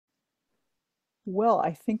Well,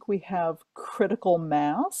 I think we have critical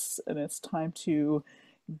mass, and it's time to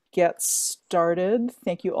get started.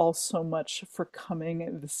 Thank you all so much for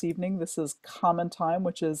coming this evening. This is Common Time,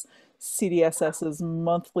 which is CDSS's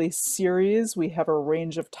monthly series. We have a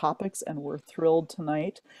range of topics, and we're thrilled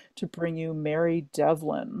tonight to bring you Mary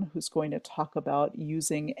Devlin, who's going to talk about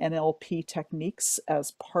using NLP techniques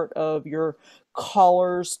as part of your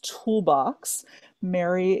caller's toolbox.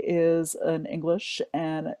 Mary is an English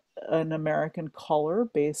and an American caller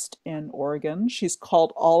based in Oregon. She's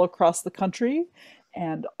called all across the country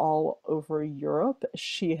and all over Europe.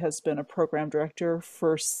 She has been a program director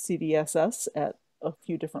for CDSS at a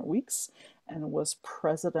few different weeks and was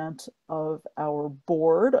president of our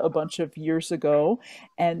board a bunch of years ago.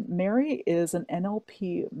 And Mary is an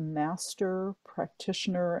NLP master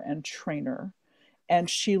practitioner and trainer.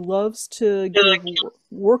 And she loves to give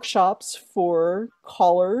workshops for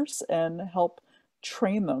callers and help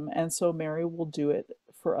train them. And so Mary will do it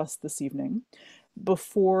for us this evening.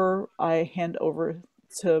 Before I hand over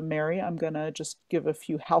to Mary, I'm going to just give a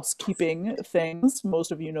few housekeeping things.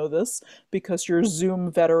 Most of you know this because you're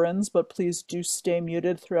Zoom veterans, but please do stay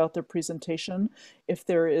muted throughout the presentation. If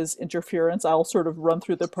there is interference, I'll sort of run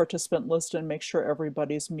through the participant list and make sure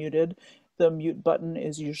everybody's muted. The mute button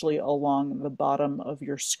is usually along the bottom of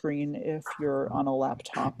your screen if you're on a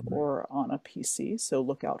laptop or on a PC, so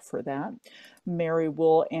look out for that. Mary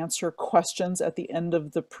will answer questions at the end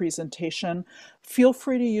of the presentation. Feel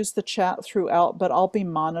free to use the chat throughout, but I'll be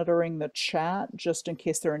monitoring the chat just in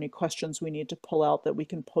case there are any questions we need to pull out that we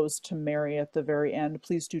can pose to Mary at the very end.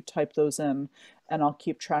 Please do type those in and I'll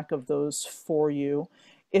keep track of those for you.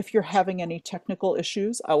 If you're having any technical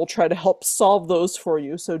issues, I will try to help solve those for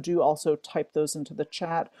you. So do also type those into the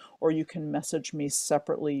chat, or you can message me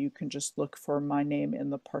separately. You can just look for my name in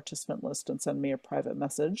the participant list and send me a private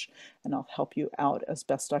message, and I'll help you out as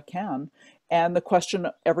best I can. And the question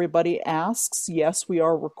everybody asks, yes, we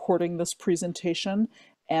are recording this presentation,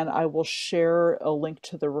 and I will share a link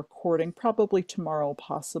to the recording probably tomorrow,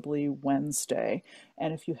 possibly Wednesday.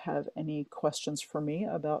 And if you have any questions for me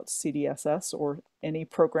about CDSS or any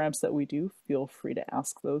programs that we do, feel free to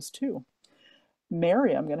ask those too.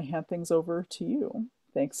 Mary, I'm going to hand things over to you.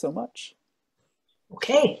 Thanks so much.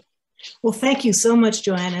 Okay. Well, thank you so much,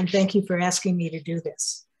 Joanne, and thank you for asking me to do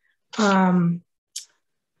this. All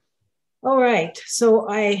right. So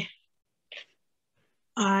I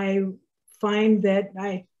find that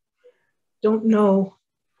I don't know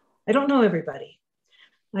everybody.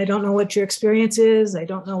 I don't know what your experience is. I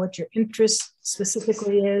don't know what your interest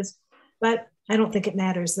specifically is, but I don't think it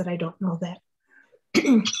matters that I don't know that.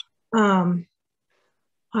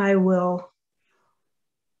 I will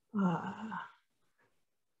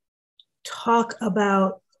talk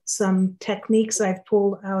about some techniques I've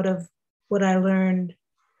pulled out of what I learned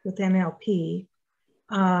with NLP.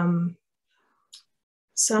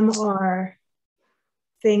 Some are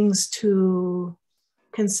things to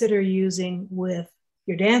consider using with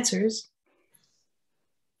your dancers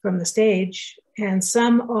from the stage, and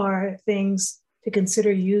some are things to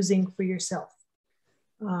consider using for yourself.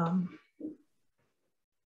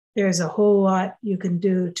 There's a whole lot you can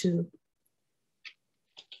do to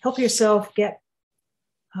help yourself get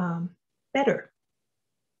better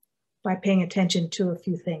by paying attention to a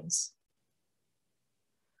few things.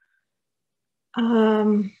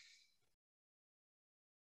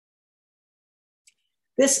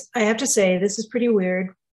 This, I have to say, this is pretty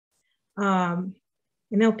weird.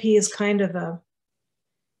 NLP is kind of a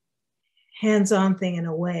hands-on thing in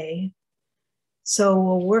a way. So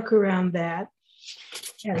we'll work around that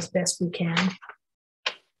as best we can.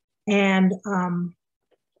 And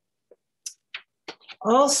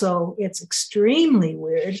also, it's extremely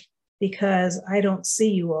weird because I don't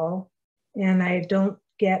see you all and I don't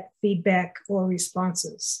get feedback or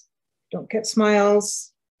responses. Don't get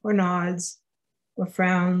smiles or nods or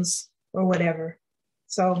frowns or whatever.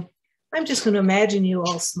 So I'm just going to imagine you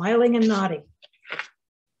all smiling and nodding.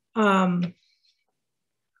 I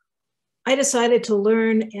decided to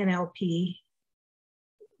learn NLP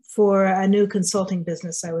for a new consulting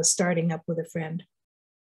business I was starting up with a friend.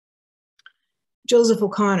 Joseph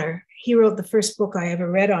O'Connor, he wrote the first book I ever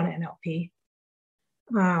read on NLP,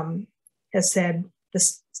 has said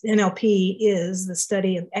this NLP is the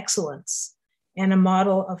study of excellence and a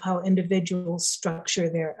model of how individuals structure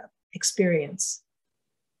their experience.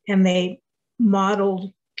 And they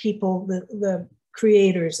modeled people, the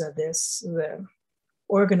creators of this, the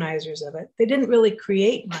organizers of it. They didn't really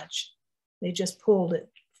create much. They just pulled it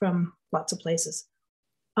from lots of places.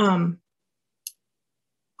 Oh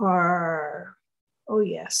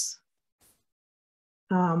yes.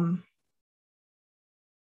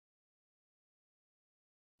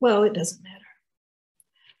 Well, it doesn't matter.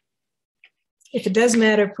 If it does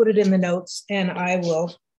matter, put it in the notes and I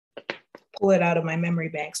will pull it out of my memory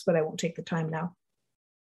banks, but I won't take the time now.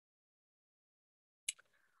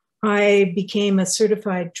 I became a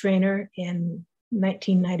certified trainer in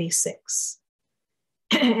 1996.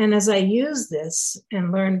 And as I used this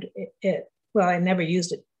and learned it, well, I never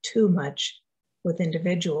used it too much with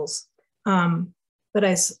individuals, but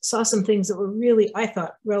I saw some things that were really, I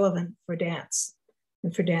thought, relevant for dance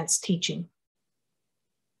and for dance teaching.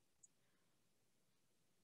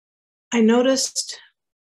 I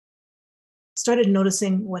started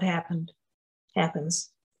noticing what happens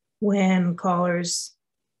when callers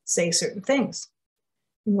say certain things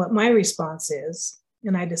and what my response is.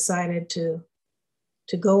 And I decided to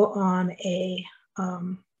go on a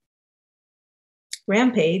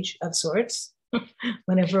rampage of sorts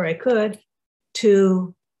whenever I could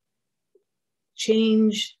to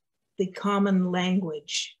change the common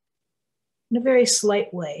language in a very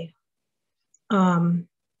slight way.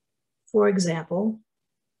 For example,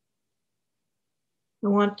 I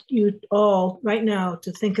want you all right now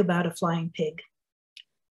to think about a flying pig.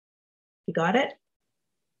 You got it?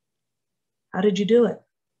 How did you do it?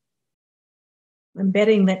 I'm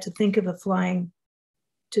betting that to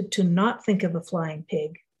not think of a flying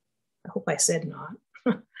pig, I hope I said not,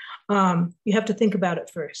 you have to think about it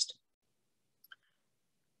first.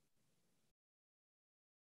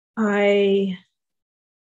 I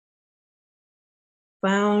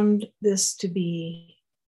found this to be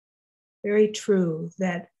very true,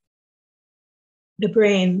 that the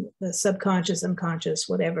brain, the subconscious, unconscious,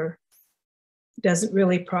 whatever, doesn't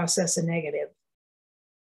really process a negative.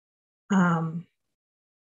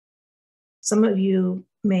 Some of you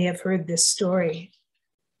may have heard this story,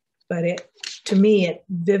 but to me, it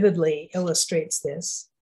vividly illustrates this.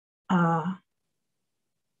 For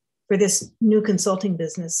this new consulting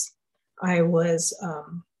business, I was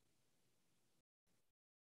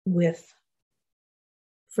with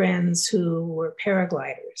friends who were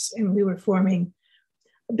paragliders, and we were forming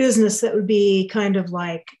a business that would be kind of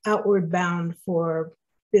like outward bound for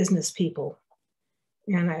business people.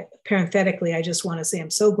 And parenthetically, I just want to say I'm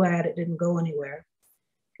so glad it didn't go anywhere,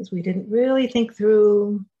 because we didn't really think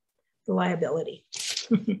through the liability.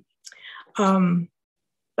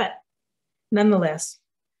 But nonetheless,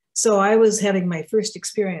 so I was having my first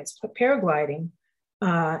experience paragliding,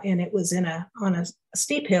 and it was on a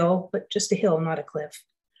steep hill, but just a hill, not a cliff.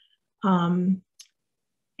 And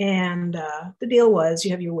the deal was, you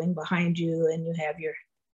have your wing behind you and you have your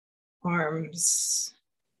arms,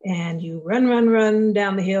 and you run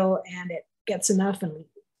down the hill, and it gets enough, and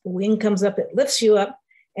the wing comes up, it lifts you up,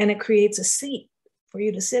 and it creates a seat for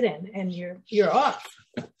you to sit in, and you're off.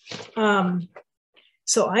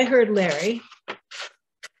 So I heard Larry,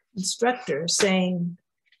 instructor, saying,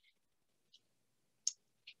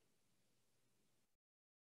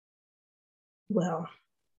 well,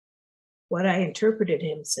 what I interpreted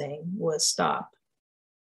him saying was stop,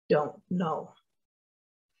 don't, no.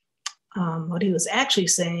 What he was actually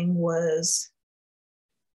saying was,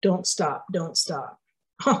 don't stop, don't stop.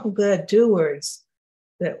 Oh, good, 2 words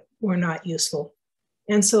that were not useful.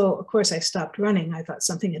 And so, of course, I stopped running. I thought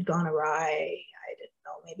something had gone awry. I didn't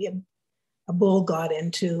know, maybe a bull got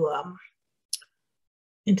into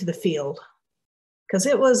the field, because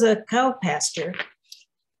it was a cow pasture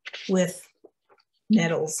with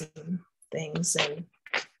nettles and things and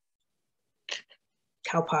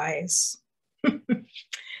cow pies.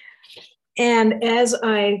 And as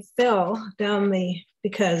I fell down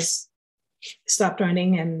because I stopped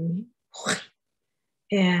running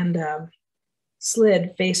and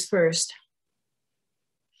slid face first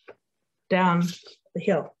down the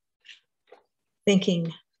hill,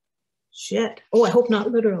 thinking, shit, oh, I hope not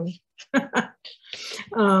literally.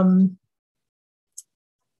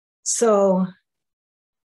 So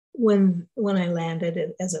when I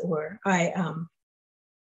landed, as it were, I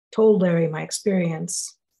told Larry my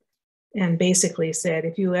experience and basically said,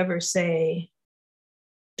 if you ever say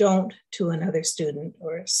don't to another student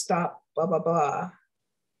or stop, blah, blah, blah,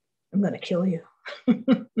 I'm going to kill you.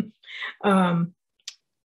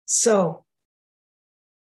 So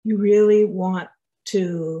you really want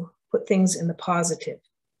to put things in the positive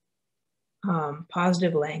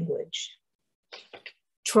language.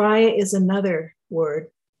 Try is another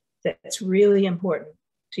word that's really important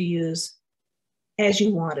to use as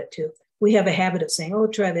you want it to. We have a habit of saying, oh,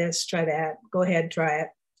 try this, try that, go ahead, try it.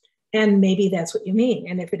 And maybe that's what you mean.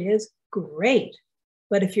 And if it is, great.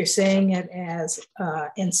 But if you're saying it as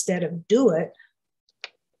instead of do it,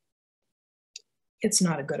 it's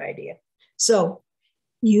not a good idea. So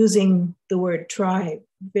using the word try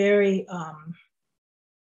very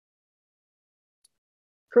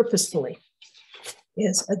purposefully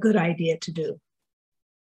is a good idea to do.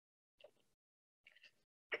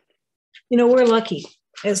 You know, we're lucky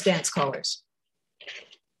as dance callers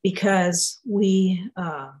because we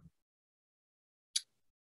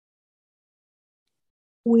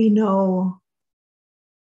know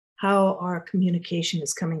how our communication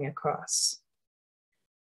is coming across.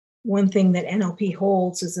 One thing that NLP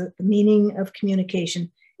holds is that the meaning of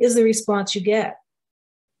communication is the response you get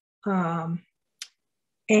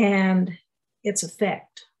and its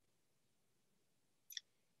effect.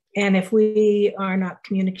 And if we are not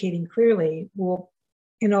communicating clearly, we'll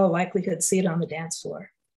in all likelihood see it on the dance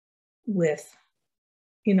floor with,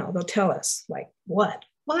 you know, they'll tell us like, what,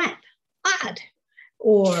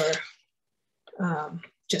 or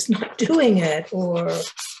just not doing it or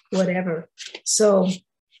whatever. So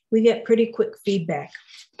we get pretty quick feedback.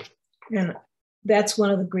 And that's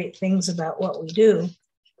one of the great things about what we do.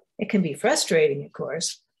 It can be frustrating, of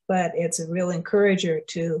course, but it's a real encourager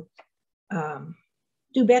to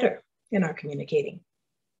do better in our communicating.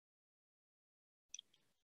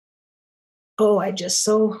 Oh, I just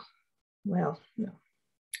so, well, no.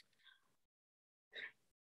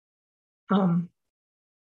 I'm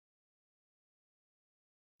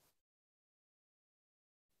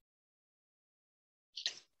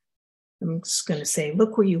just going to say,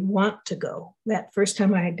 look where you want to go. That first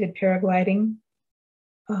time I did paragliding,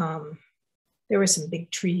 there were some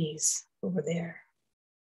big trees over there.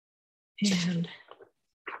 And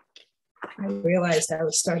I realized I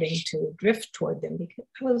was starting to drift toward them because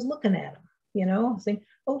I was looking at them, you know, saying,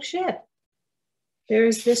 oh shit,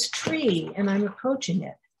 there's this tree and I'm approaching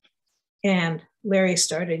it. And Larry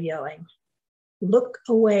started yelling, look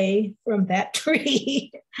away from that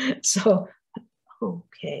tree. So,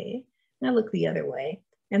 okay, now look the other way.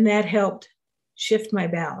 And that helped shift my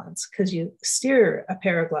balance because you steer a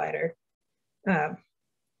paraglider, a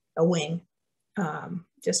wing,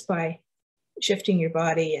 just by shifting your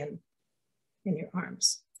body and your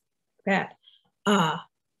arms. That.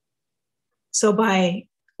 So by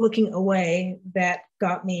looking away, that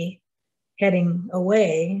got me heading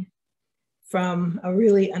away from a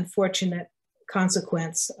really unfortunate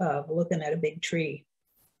consequence of looking at a big tree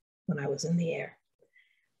when I was in the air.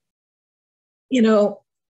 You know,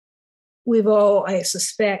 we've all, I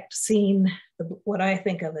suspect, seen what I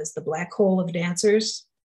think of as the black hole of dancers.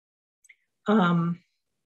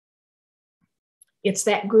 It's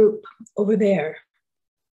that group over there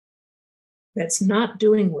that's not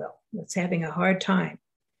doing well, that's having a hard time,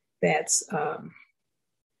 that's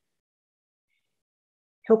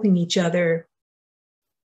helping each other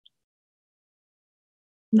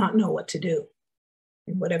not know what to do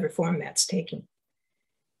in whatever form that's taking.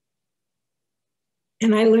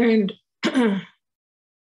 And I learned,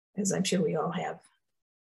 as I'm sure we all have,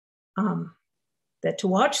 that to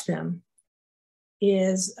watch them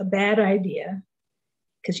is a bad idea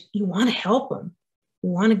because you want to help them. You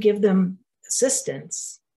want to give them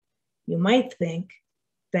assistance. You might think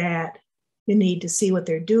that you need to see what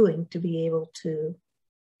they're doing to be able to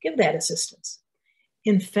give that assistance.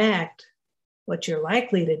 In fact, what you're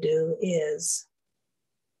likely to do is,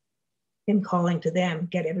 in calling to them,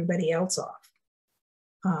 get everybody else off.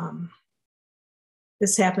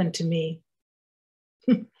 This happened to me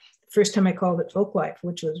the first time I called at Folklife,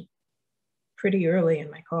 which was pretty early in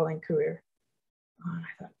my calling career. And I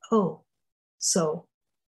thought, oh, so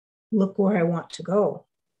look where I want to go.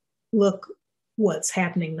 Look what's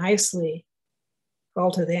happening nicely. Call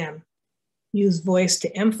to them. Use voice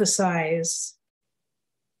to emphasize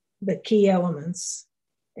the key elements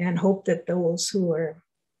and hope that those who are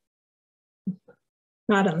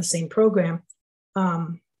not on the same program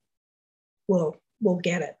will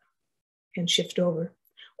get it and shift over.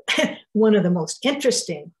 One of the most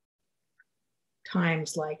interesting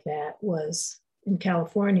times like that was in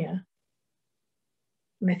California.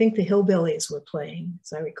 And I think the Hillbillies were playing,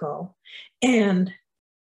 as I recall. And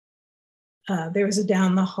there was a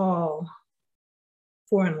down the hall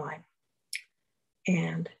foreign line.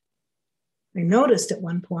 And I noticed at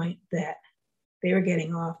one point that they were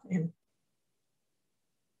getting off, and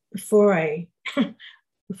before I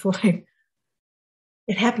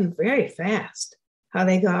it happened very fast, how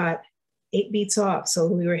they got 8 beats off. So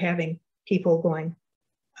we were having people going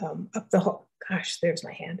up the hall. Gosh, there's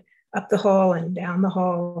my hand. Up the hall and down the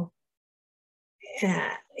hall.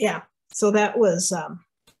 Yeah, so that was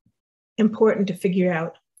important to figure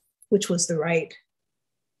out which was the right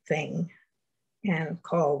thing and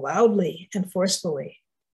call loudly and forcefully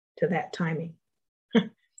to that timing.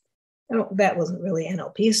 That wasn't really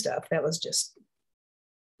NLP stuff. That was just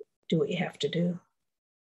do what you have to do.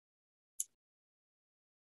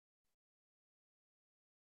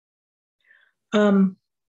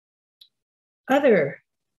 Other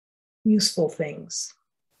useful things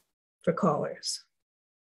for callers.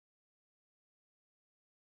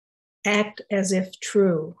 Act as if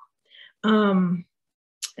true. And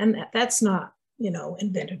that's not,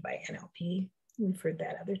 invented by NLP. We've heard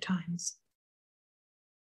that other times.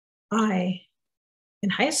 In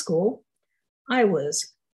high school, I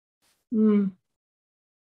was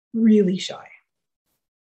really shy.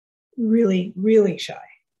 Really, really shy.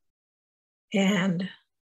 And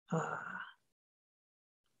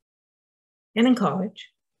in college,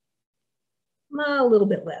 a little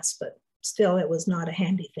bit less, but still it was not a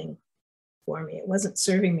handy thing for me. It wasn't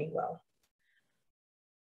serving me well.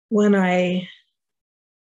 When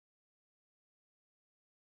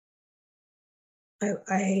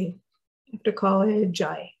after college,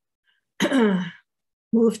 I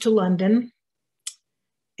moved to London,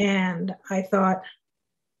 and I thought,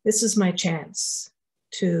 this is my chance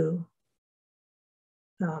to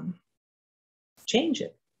change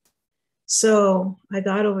it. So I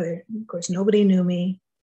got over there. Of course, nobody knew me,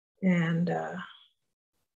 and I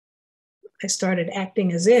started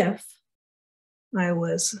acting as if I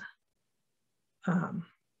was,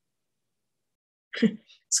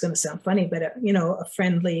 it's going to sound funny, but a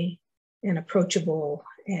friendly and approachable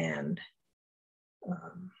and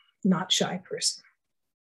not shy person.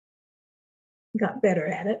 Got better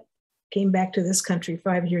at it. Came back to this country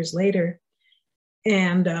 5 years later,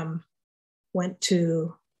 and went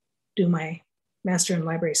to do my Master in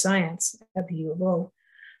Library Science at the U of O.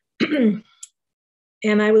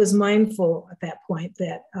 And I was mindful at that point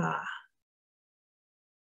that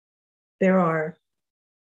there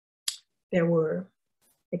were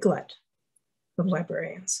a glut of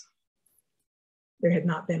librarians. There had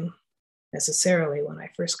not been necessarily when I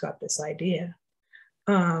first got this idea.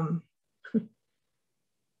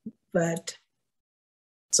 But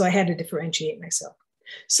so I had to differentiate myself.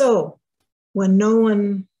 So when no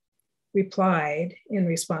one replied in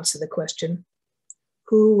response to the question,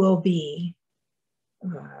 who will be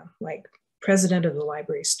like president of the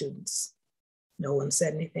library students? No one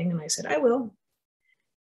said anything, and I said, I will.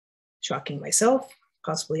 Shocking myself,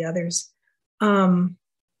 possibly others. And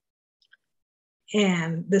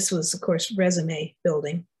this was, of course, resume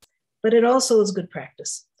building, but it also was good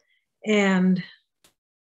practice. And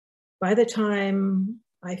by the time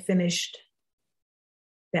I finished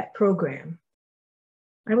that program,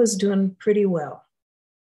 I was doing pretty well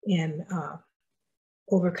in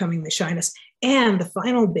overcoming the shyness. And the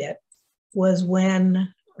final bit was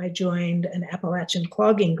when I joined an Appalachian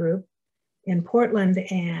clogging group in Portland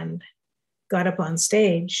and got up on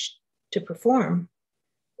stage to perform,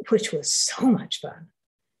 which was so much fun.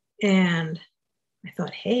 And I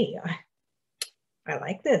thought, hey, I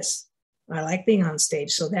like this. I like being on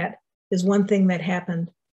stage. So that is one thing that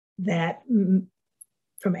happened, that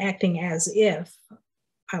from acting as if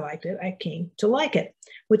I liked it, I came to like it,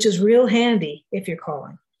 which is real handy if you're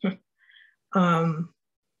calling.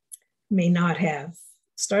 May not have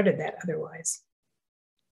started that otherwise.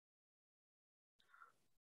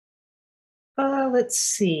 Let's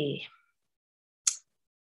see.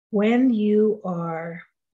 When you are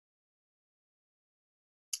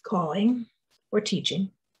calling or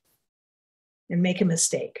teaching and make a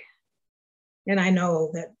mistake, and I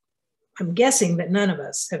know that, I'm guessing that none of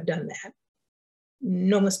us have done that.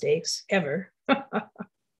 No mistakes, ever.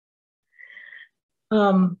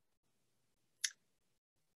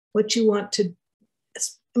 What you want to,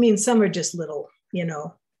 some are just little,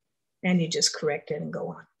 and you just correct it and go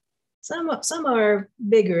on. Some are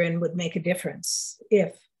bigger and would make a difference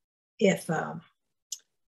if it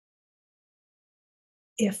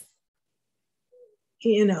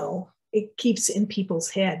keeps in people's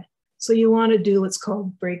head. So you want to do what's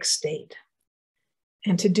called break state.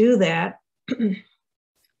 And to do that,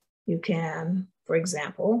 you can, for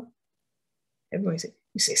example, you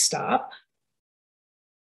say stop.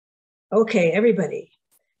 Okay, everybody,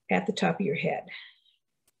 at the top of your head.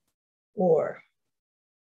 Or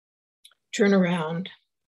turn around.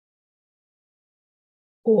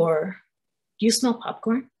 Or do you smell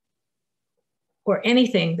popcorn? Or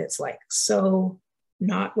anything that's like so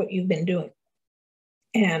not what you've been doing.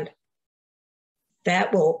 And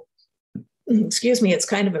that will, it's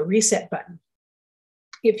kind of a reset button,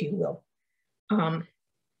 if you will. And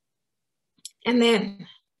then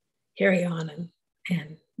carry on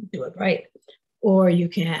and do it right. Or you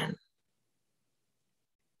can,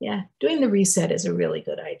 doing the reset is a really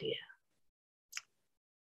good idea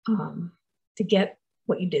to get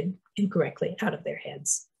what you did incorrectly out of their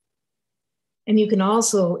heads. And you can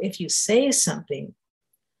also, if you say something,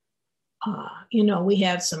 we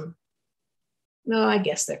have some, I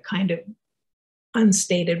guess they're kind of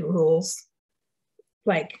unstated rules,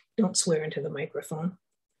 like don't swear into the microphone.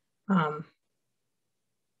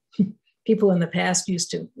 People in the past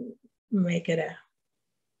used to make it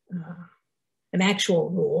an actual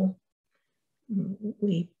rule.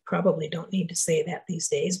 We probably don't need to say that these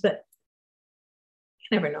days, but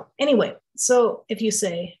you never know. Anyway, so if you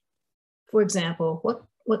say, for example, what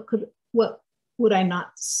would I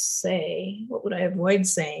not say? What would I avoid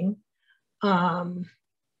saying that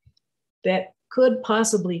could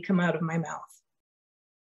possibly come out of my mouth?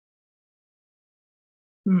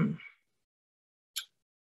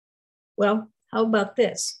 Well, how about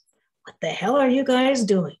this? What the hell are you guys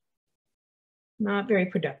doing? Not very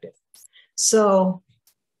productive. So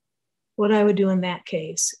what I would do in that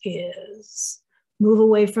case is move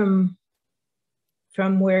away from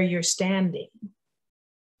where you're standing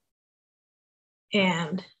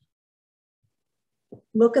and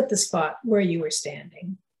look at the spot where you were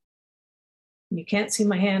standing. You can't see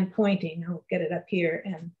my hand pointing. I'll get it up here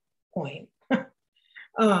and point.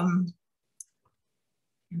 And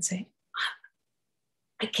say,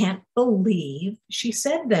 I can't believe she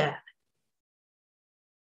said that.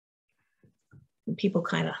 And people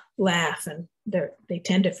kind of laugh and they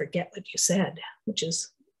tend to forget what you said, which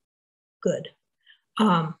is good.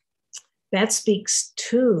 That speaks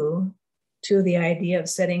to the idea of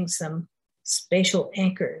setting some spatial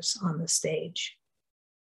anchors on the stage.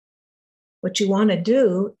 What you want to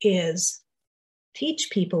do is teach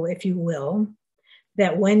people, if you will,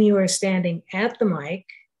 that when you are standing at the mic,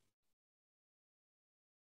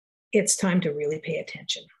 it's time to really pay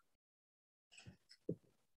attention.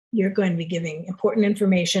 You're going to be giving important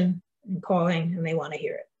information and calling, and they want to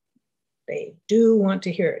hear it. They do want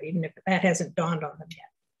to hear it, even if that hasn't dawned on them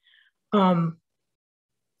yet.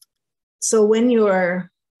 So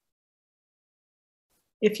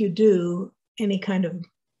if you do any kind of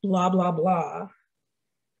blah, blah, blah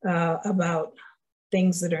about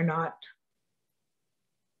things that are not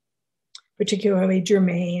particularly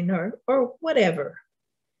germane or whatever,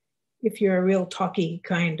 if you're a real talky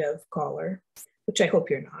kind of caller, which I hope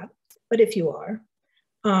you're not, but if you are,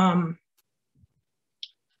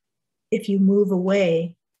 if you move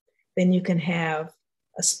away, then you can have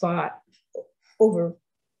a spot over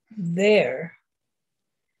there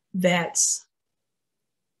that's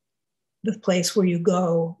the place where you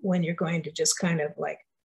go when you're going to just kind of like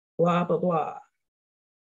blah, blah, blah.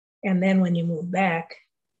 And then when you move back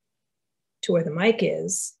to where the mic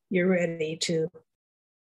is, you're ready to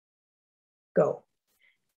go.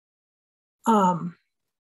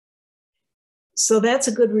 So that's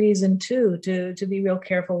a good reason too, to be real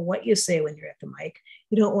careful what you say when you're at the mic.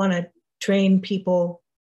 You don't want to train people,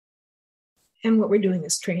 and what we're doing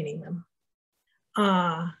is training them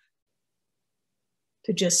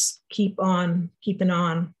to just keep on keeping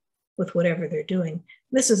on with whatever they're doing.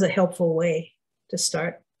 This is a helpful way to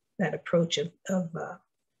start that approach of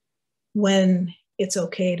when it's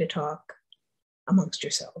okay to talk amongst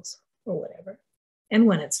yourselves or whatever, and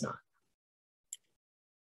when it's not.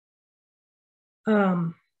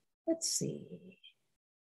 Let's see.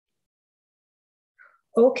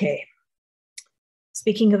 Okay.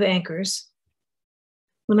 Speaking of anchors,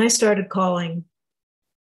 when I started calling,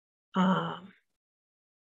 I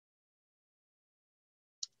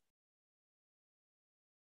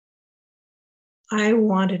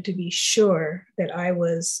wanted to be sure that I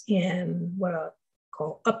was in what I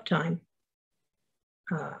call uptime,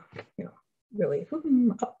 really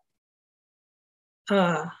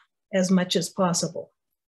up, as much as possible.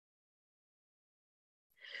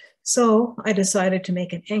 So I decided to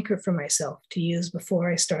make an anchor for myself to use before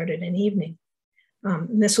I started an evening.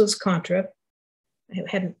 And this was contra.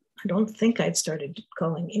 I don't think I'd started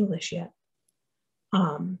calling English yet.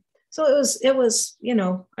 So it was,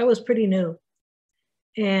 I was pretty new.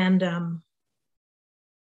 And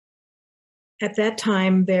at that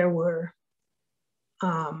time there were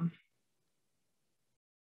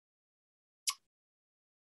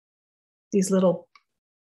these little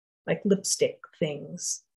like lipstick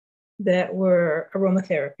things that were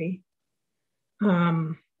aromatherapy.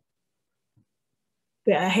 I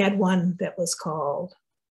had one that was called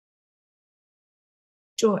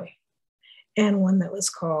Joy, and one that was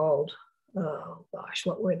called, oh gosh,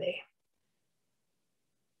 what were they?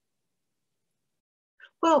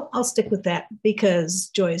 Well, I'll stick with that because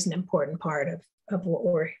joy is an important part of what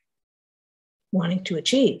we're wanting to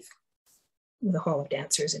achieve with a hall of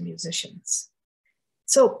dancers and musicians.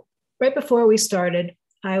 So right before we started,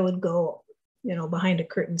 I would go, behind a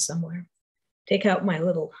curtain somewhere, take out my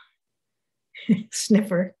little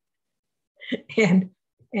sniffer and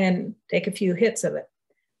take a few hits of it.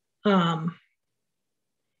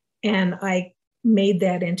 And I made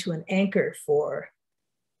that into an anchor for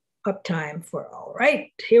uptime for, all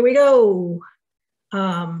right, here we go.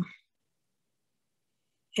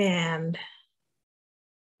 And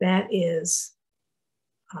that is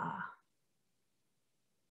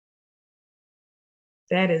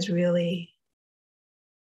really,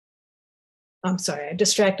 I'm sorry, I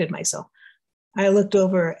distracted myself. I looked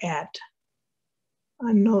over at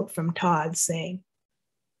a note from Todd saying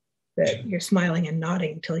that you're smiling and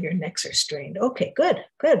nodding until your necks are strained. Okay, good,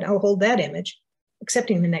 good. I'll hold that image.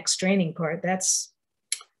 Accepting the neck straining part, that's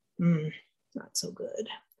not so good.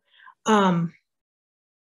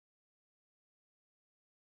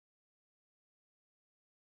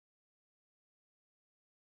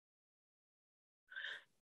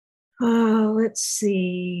 Let's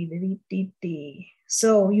see.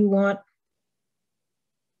 So you want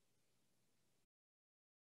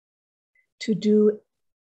to do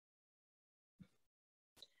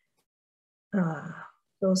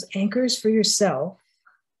those anchors for yourself,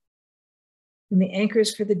 and the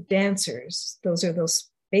anchors for the dancers. Those are those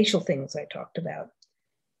facial things I talked about.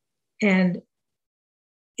 And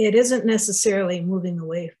it isn't necessarily moving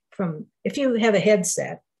away from, if you have a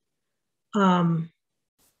headset,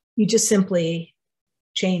 you just simply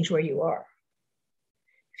change where you are.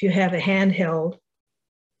 If you have a handheld,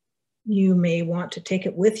 you may want to take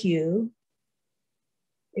it with you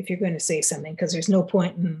if you're going to say something, because there's no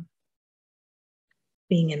point in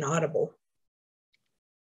being inaudible.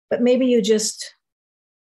 But maybe you just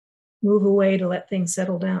move away to let things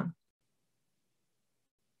settle down.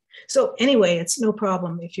 So anyway, it's no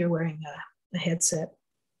problem if you're wearing a headset.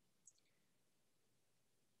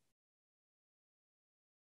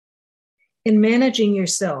 In managing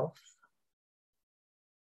yourself,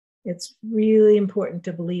 it's really important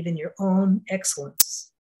to believe in your own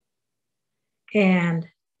excellence. And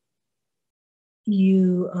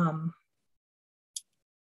you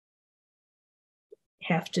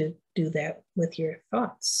have to do that with your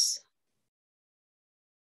thoughts.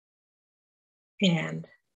 And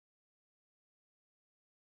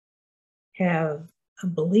have a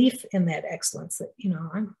belief in that excellence that, you know,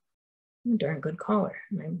 I'm a darn good caller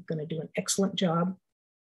and I'm going to do an excellent job.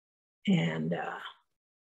 And if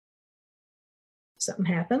something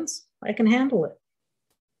happens, I can handle it.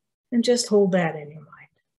 And just hold that in your mind.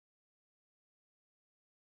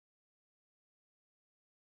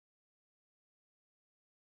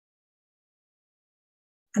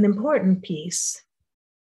 An important piece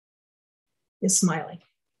is smiling.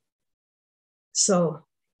 So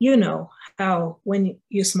you know how when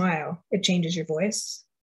you smile, it changes your voice.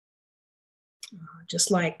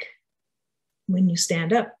 Just like when you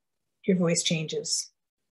stand up, your voice changes.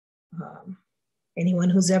 Anyone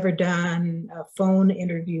who's ever done a phone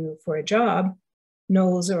interview for a job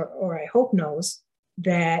knows, or I hope knows,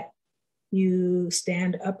 that you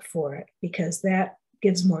stand up for it, because that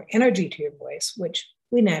gives more energy to your voice, which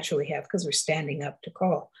we naturally have because we're standing up to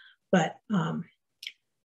call. But you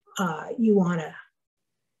want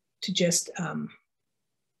to just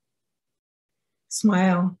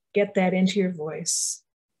smile, get that into your voice,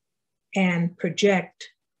 and project,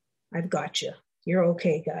 I've got you. You're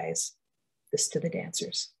okay, guys. This to the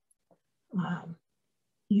dancers.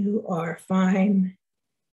 You are fine.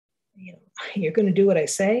 You know, you're going to do what I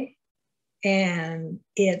say, and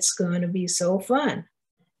it's going to be so fun.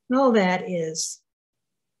 And all that is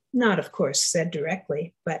not, of course, said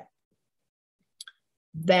directly, but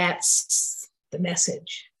that's the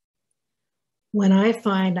message. When I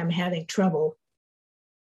find I'm having trouble,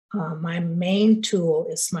 my main tool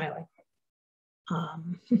is smiling.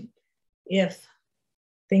 If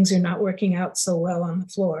things are not working out so well on the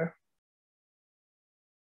floor,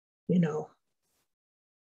 you know,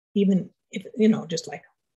 even if, you know, just like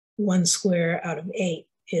 1 square out of 8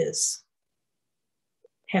 is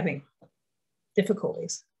having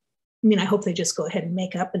difficulties. I mean, I hope they just go ahead and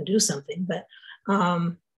make up and do something, but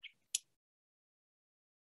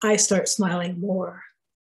I start smiling more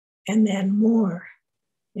and then more.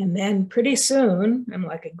 And then pretty soon, I'm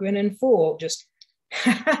like a grinning fool, just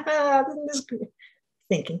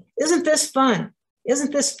thinking, isn't this fun?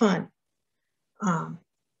 Isn't this fun?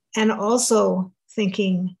 And also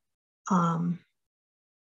thinking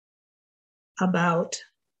about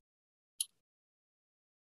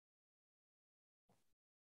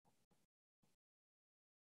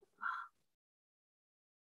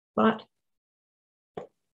but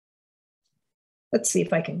let's see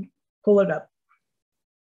if I can pull it up.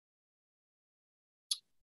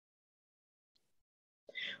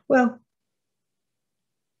 Well,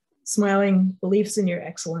 smiling, beliefs in your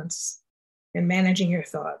excellence, and managing your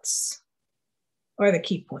thoughts are the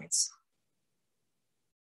key points.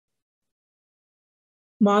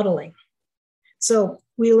 modeling. So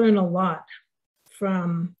we learn a lot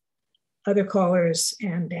from other callers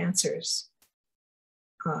and dancers,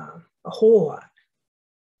 a whole lot.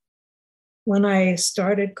 When I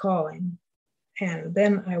started calling, and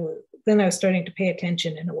then I was starting to pay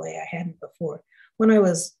attention in a way I hadn't before. When I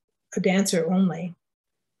was a dancer only,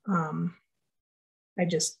 I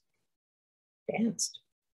just danced.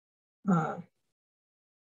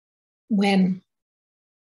 When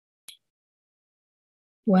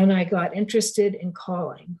I got interested in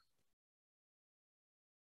calling,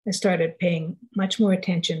 I started paying much more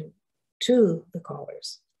attention to the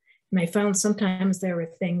callers. And I found sometimes there were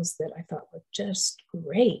things that I thought were just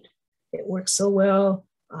great. It works so well.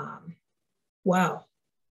 Wow,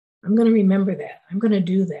 I'm going to remember that. I'm going to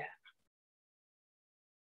do that.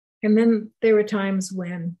 And then there were times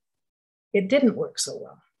when it didn't work so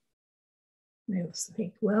well. I was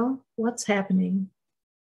like, well, what's happening?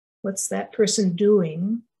 What's that person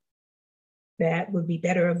doing that would be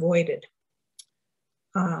better avoided?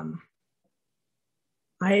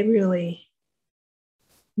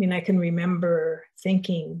 I can remember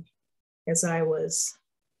thinking as I was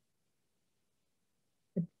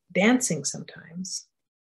dancing sometimes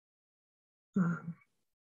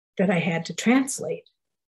that I had to translate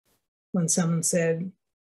when someone said,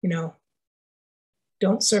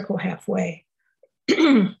 don't circle halfway,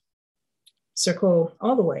 circle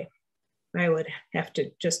all the way. I would have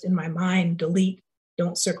to just in my mind delete,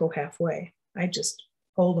 don't circle halfway. I just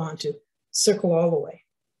hold on to circle all the way.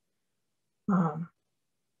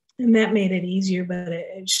 And that made it easier, but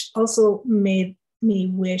it also made me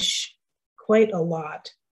wish quite a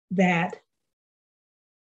lot that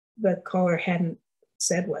the caller hadn't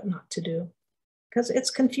said what not to do, because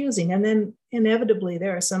it's confusing. And then inevitably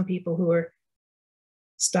there are some people who are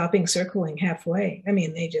stopping circling halfway.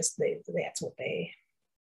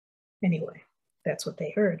 That's what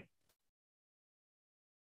they heard.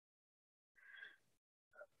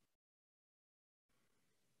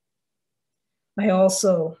 I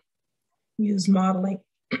also use modeling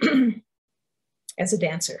as a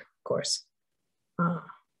dancer, of course. I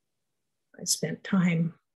spent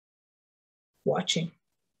time watching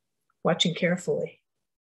carefully.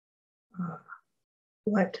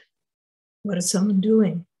 What is someone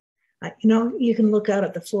doing? You can look out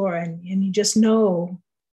at the floor and you just know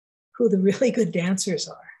who the really good dancers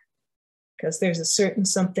are, because there's a certain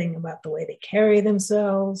something about the way they carry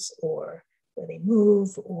themselves or where they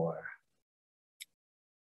move, or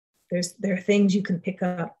there are things you can pick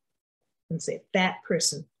up and say, that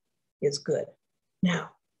person is good.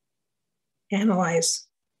 Now, analyze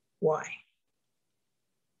why.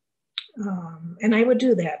 And I would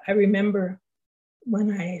do that. I remember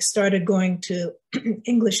when I started going to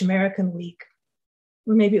English American Week,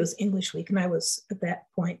 or maybe it was English Week, and I was at that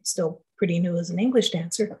point still pretty new as an English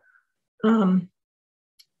dancer. And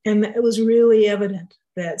it was really evident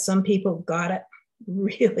that some people got it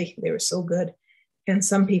really, they were so good, and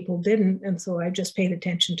some people didn't. And so I just paid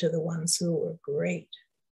attention to the ones who were great.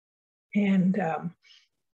 And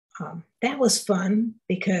that was fun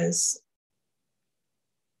because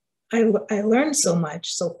I learned so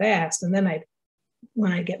much so fast. And then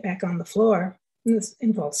when I get back on the floor, and this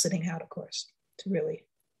involves sitting out, of course, to really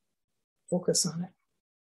focus on it.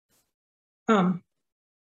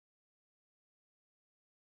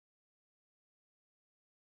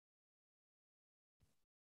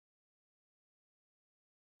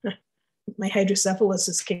 My hydrocephalus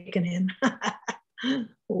is kicking in.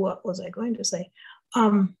 What was I going to say?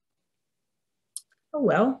 Oh,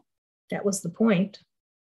 well, that was the point.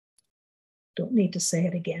 Don't need to say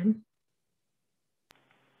it again.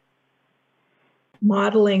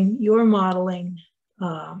 You're modeling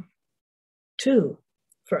too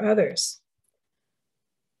for others.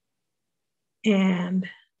 And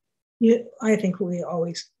I think we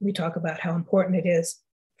talk about how important it is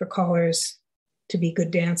for callers to be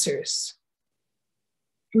good dancers,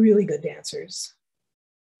 really good dancers,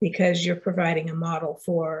 because you're providing a model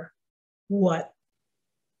for what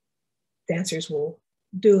dancers will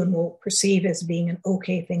do and will perceive as being an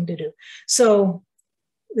okay thing to do. So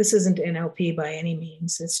this isn't NLP by any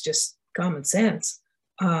means. It's just common sense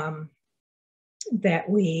that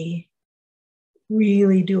we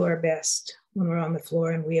really do our best when we're on the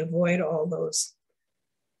floor, and we avoid all those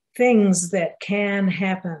things that can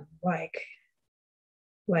happen, like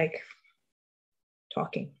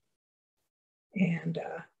talking and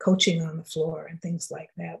coaching on the floor and things like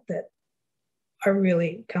that are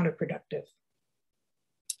really counterproductive.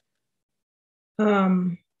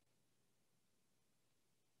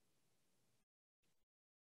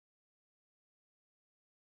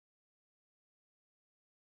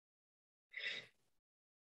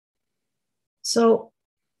 So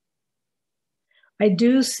I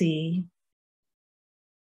do see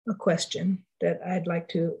a question that I'd like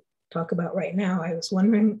to talk about right now. I was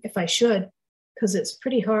wondering if I should, because it's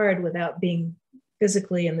pretty hard without being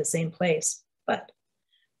physically in the same place. But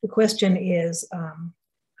the question is,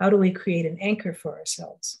 how do we create an anchor for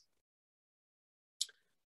ourselves?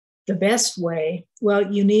 The best way, well,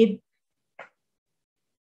 you need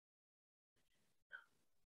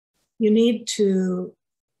to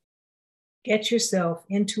get yourself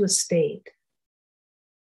into a state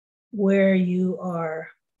where you are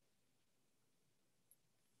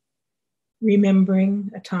remembering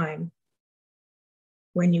a time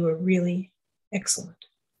when you were really excellent,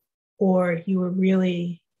 or you were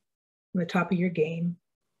really on the top of your game,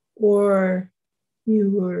 or you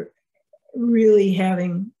were really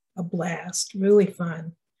having a blast, really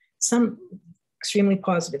fun, some extremely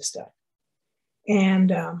positive stuff.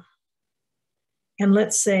 And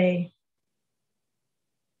let's say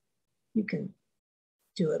you can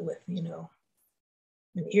do it with, an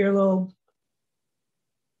earlobe.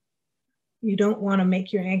 You don't want to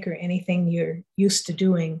make your anchor anything you're used to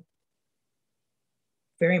doing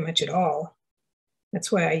very much at all.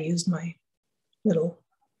 That's why I used my little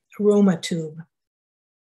aroma tube.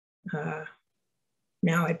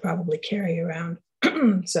 Now I'd probably carry around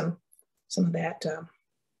some of that,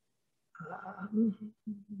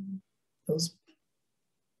 those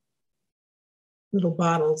little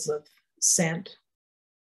bottles of scent.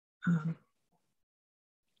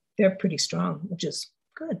 They're pretty strong, which is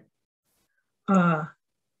good.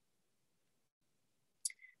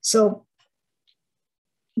 So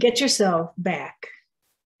get yourself back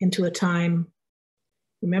into a time,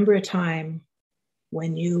 remember a time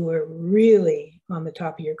when you were really on the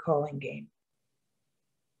top of your calling game.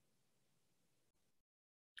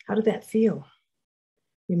 How did that feel?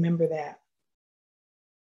 Remember that.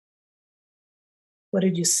 What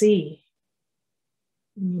did you see?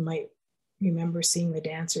 You might remember seeing the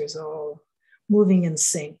dancers all moving in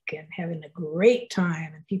sync and having a great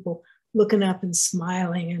time, and people looking up and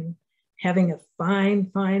smiling and having a fine,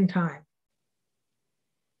 fine time.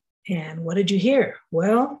 And what did you hear?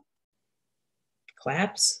 Well,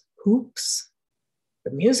 claps, hoops,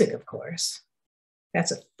 the music, of course.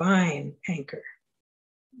 That's a fine anchor,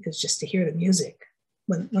 is just to hear the music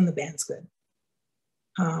when the band's good.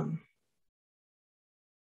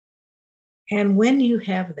 And when you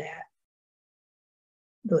have that,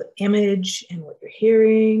 the image and what you're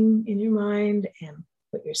hearing in your mind and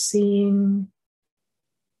what you're seeing,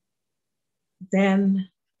 then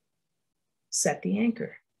set the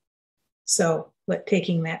anchor. So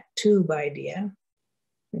taking that tube idea,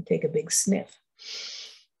 and take a big sniff.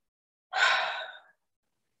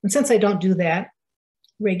 And since I don't do that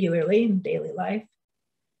regularly in daily life,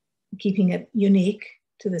 keeping it unique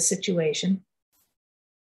to the situation,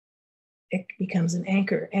 it becomes an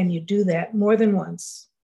anchor. And you do that more than once.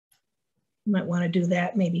 You might want to do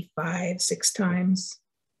that maybe 5, 6 times.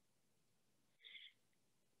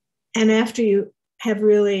 And after you have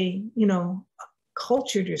really,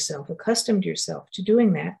 cultured yourself, accustomed yourself to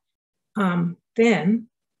doing that, then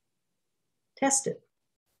test it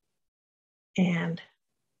and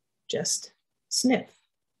just sniff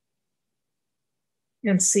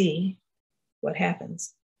and see what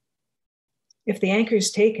happens. If the anchor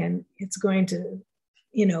is taken, it's going to,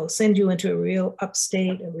 send you into a real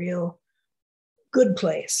upstate, a real good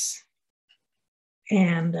place,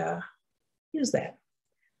 and use that.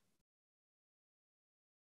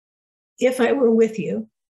 If I were with you,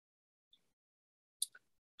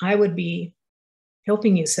 I would be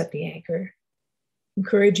helping you set the anchor,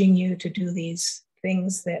 encouraging you to do these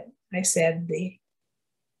things that I said, the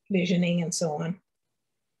visioning and so on.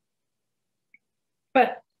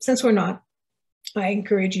 But since we're not, I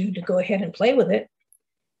encourage you to go ahead and play with it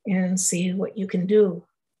and see what you can do.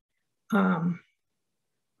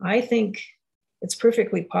 I think it's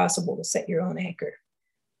perfectly possible to set your own anchor.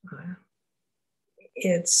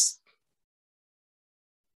 It's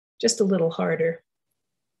just a little harder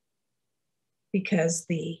because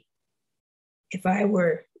if I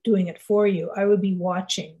were doing it for you, I would be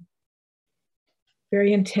watching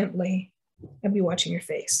very intently. I'd be watching your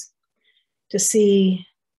face to see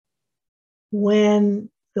when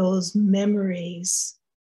those memories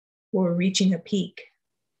were reaching a peak.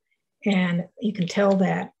 And you can tell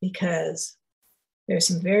that because there's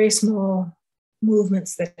some very small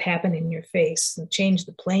movements that happen in your face and change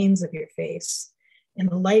the planes of your face, and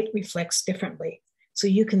the light reflects differently. So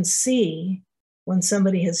you can see when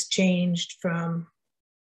somebody has changed from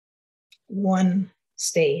one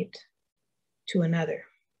state to another.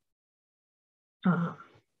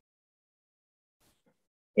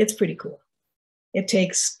 It's pretty cool. It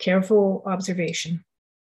takes careful observation.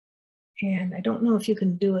 And I don't know if you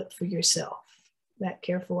can do it for yourself, that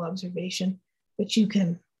careful observation, but you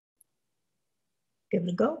can give it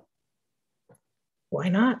a go. Why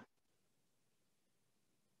not?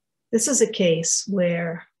 This is a case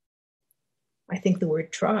where I think the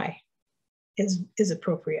word try is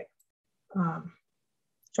appropriate.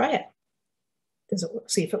 Try it.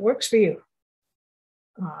 See if it works for you.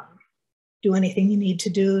 Do anything you need to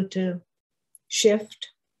do to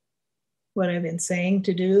shift what I've been saying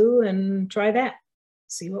to do and try that.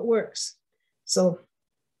 See what works. So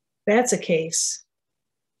that's a case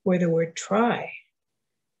where the word try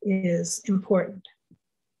is important.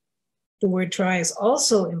 The word try is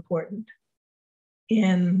also important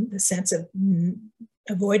in the sense of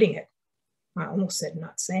avoiding it. I almost said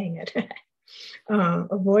not saying it.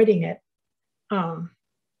 Avoiding it.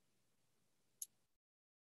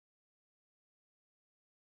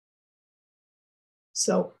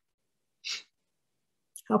 So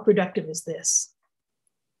how productive is this?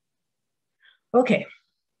 Okay.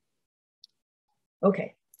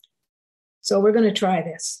 So we're going to try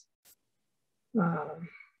this.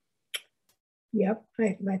 Yep,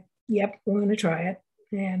 we're going to try it,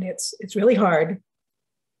 and it's really hard.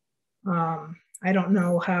 I don't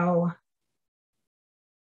know how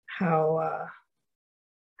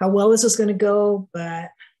well this is going to go, and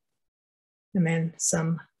then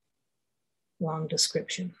some long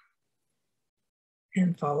description,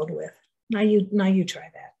 and followed with now you try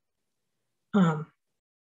that.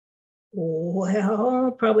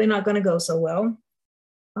 Well, probably not going to go so well,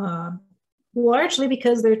 largely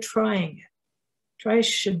because they're trying it. Try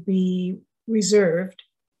should be reserved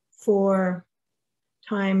for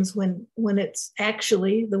times when it's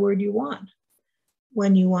actually the word you want.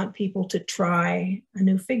 When you want people to try a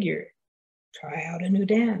new figure, try out a new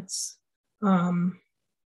dance,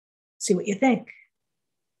 see what you think.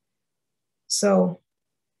 So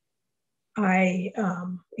I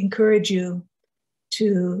encourage you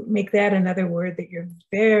to make that another word that you're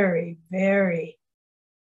very, very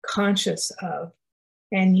conscious of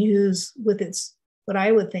and use with its, what I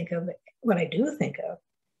do think of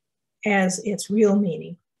as its real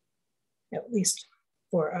meaning, at least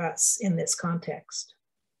for us in this context.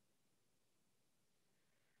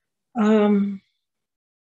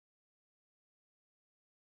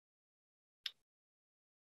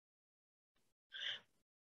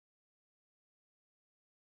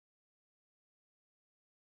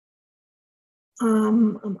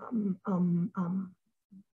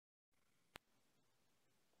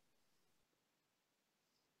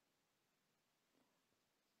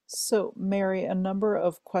 So, Mary, a number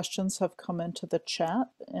of questions have come into the chat,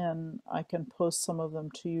 and I can post some of them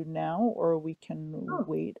to you now, or we can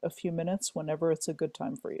wait a few minutes whenever it's a good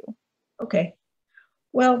time for you. Okay.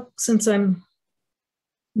 Well, since I'm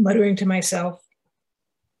muttering to myself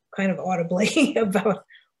kind of audibly about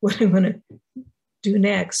what I'm going to do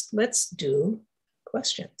next, let's do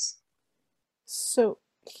questions. So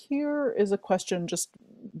here is a question just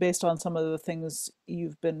based on some of the things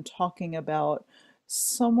you've been talking about.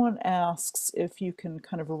 Someone asks if you can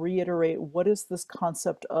kind of reiterate what is this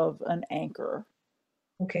concept of an anchor?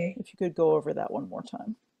 Okay. If you could go over that one more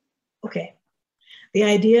time. Okay. The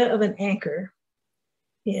idea of an anchor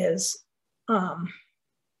is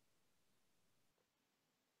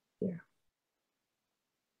here.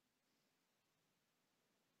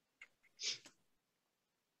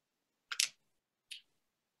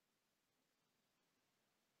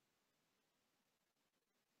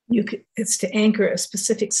 It's to anchor a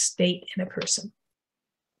specific state in a person.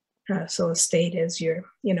 So a state is your,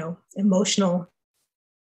 emotional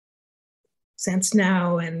sense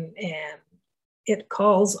now, and it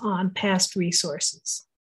calls on past resources.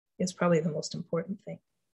 Is probably the most important thing.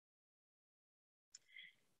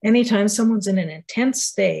 Anytime someone's in an intense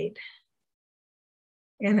state,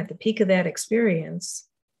 and at the peak of that experience,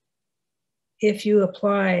 if you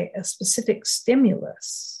apply a specific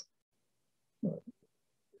stimulus,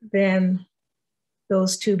 then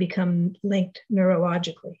those two become linked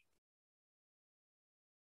neurologically.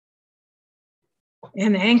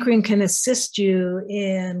 And anchoring can assist you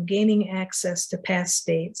in gaining access to past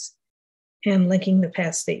states and linking the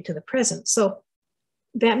past state to the present. So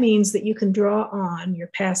that means that you can draw on your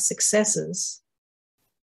past successes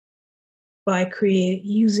by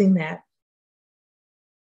using that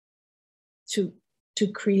to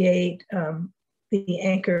create the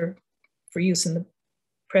anchor for use in the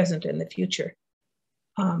present and the future.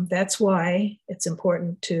 That's why it's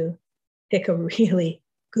important to pick a really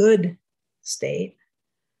good state,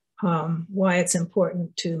 why it's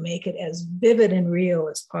important to make it as vivid and real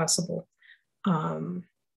as possible,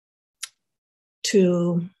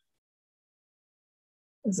 to,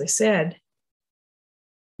 as I said,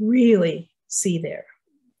 really see there.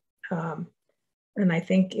 And I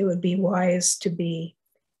think it would be wise to be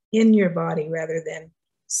in your body rather than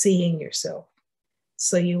seeing yourself.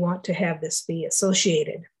 So you want to have this be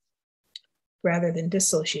associated rather than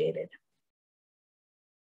dissociated.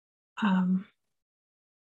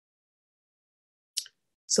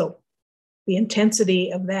 So the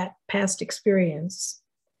intensity of that past experience,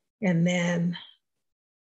 and then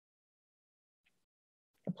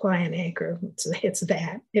apply an anchor. It's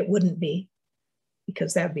that. It wouldn't be,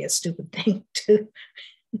 because that would be a stupid thing to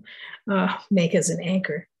make as an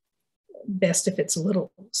anchor. Best if it's a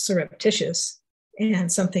little surreptitious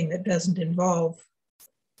and something that doesn't involve,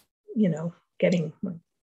 getting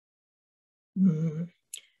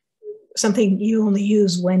something you only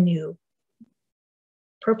use when you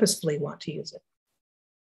purposefully want to use it.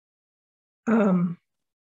 The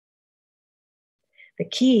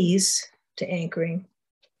keys to anchoring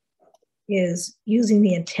is using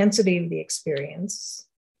the intensity of the experience,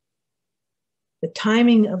 the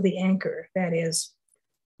timing of the anchor, that is,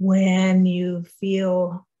 when you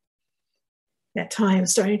feel that time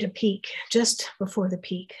starting to peak, just before the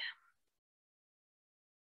peak.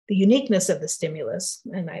 The uniqueness of the stimulus,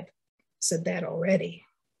 and I've said that already,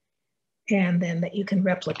 and then that you can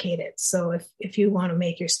replicate it. So if you want to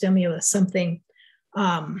make your stimulus something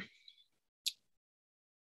highly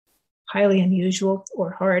unusual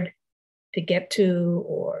or hard to get to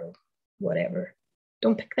or whatever,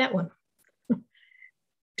 don't pick that one.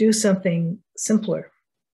 Do something simpler.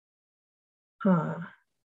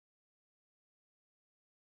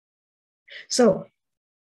 So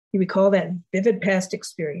you recall that vivid past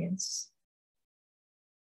experience.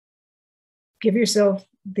 Give yourself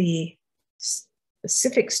the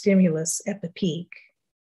specific stimulus at the peak.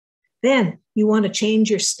 Then you want to change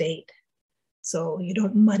your state so you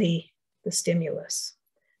don't muddy the stimulus.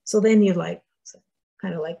 So then you kind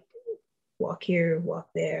of walk here, walk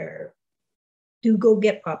there, go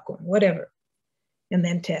get popcorn, whatever, and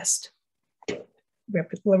then test,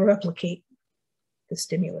 replicate the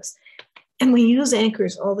stimulus. And we use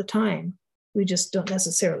anchors all the time. We just don't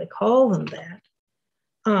necessarily call them that.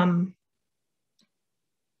 How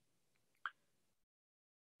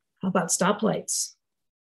about stoplights?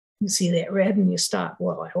 You see that red and you stop.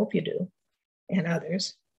 Well, I hope you do, and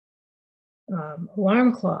others.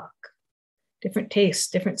 Alarm clock, different tastes,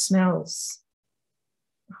 different smells,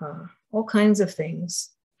 all kinds of things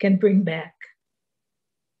can bring back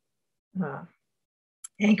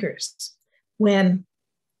anchors. When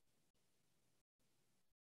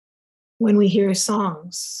we hear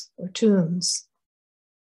songs or tunes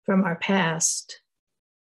from our past,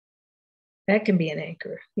 that can be an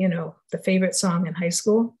anchor. The favorite song in high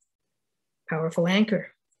school, powerful anchor.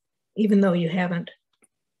 Even though you haven't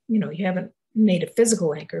made a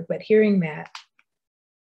physical anchor, but hearing that,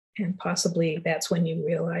 and possibly that's when you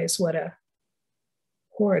realize what a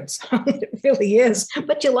horrid song it really is,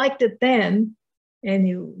 but you liked it then, and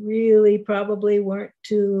you really probably weren't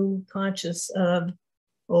too conscious of,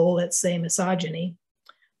 let's say, misogyny.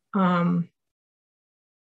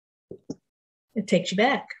 It takes you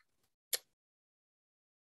back.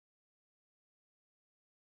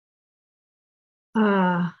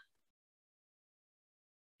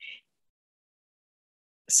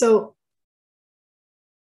 So,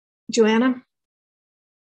 Joanna,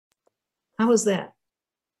 how was that?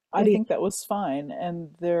 I think that was fine.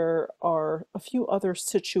 And there are a few other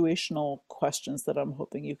situational questions that I'm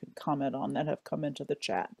hoping you can comment on that have come into the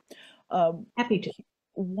chat. Happy to.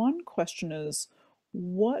 One question is,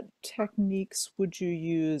 what techniques would you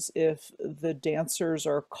use if the dancers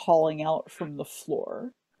are calling out from the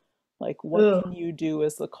floor? What can you do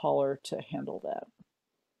as the caller to handle that?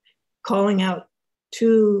 Calling out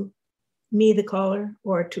to me, the caller,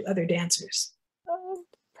 or to other dancers?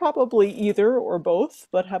 Probably either or both,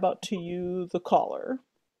 but how about to you, the caller?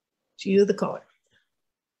 To you, the caller.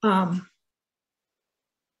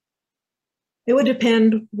 It would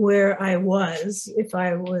depend where I was. If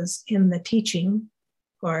I was in the teaching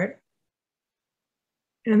part,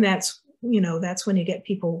 and that's when you get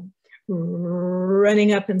people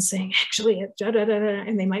running up and saying, actually,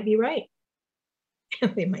 and they might be right,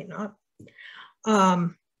 and they might not.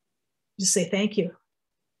 Just say thank you.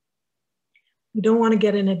 You don't want to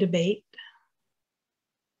get in a debate.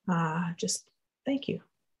 Just thank you.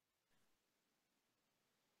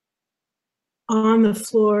 On the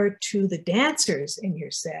floor to the dancers in your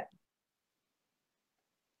set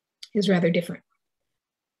is rather different.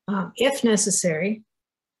 If necessary,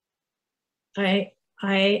 I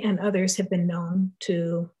and others have been known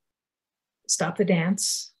to stop the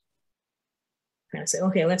dance kind of say,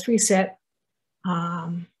 okay, let's reset.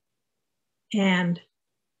 And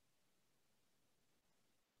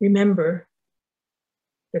remember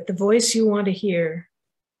that the voice you want to hear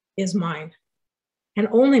is mine and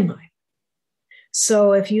only mine.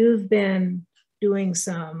 So if you've been doing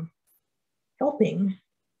some helping,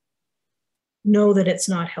 know that it's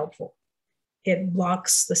not helpful. It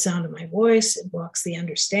blocks the sound of my voice. It blocks the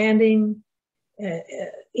understanding.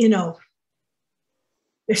 You know,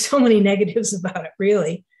 there's so many negatives about it,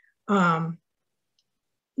 really.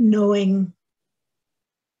 Knowing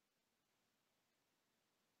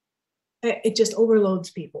it just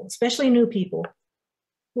overloads people, especially new people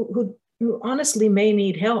who honestly may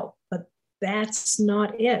need help, but that's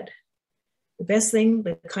not it. The best thing,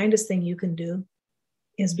 the kindest thing you can do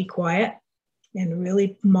is be quiet and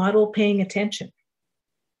really model paying attention.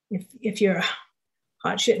 If you're a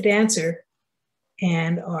hot shit dancer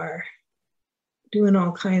and are doing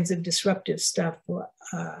all kinds of disruptive stuff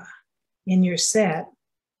in your set,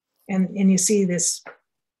 and you see this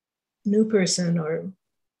new person or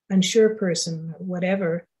unsure person or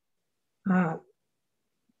whatever,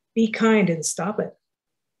 be kind and stop it.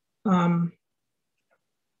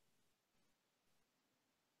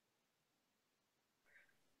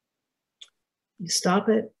 You stop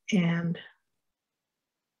it and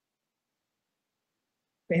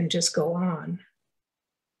then just go on.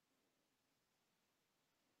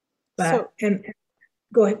 But So, and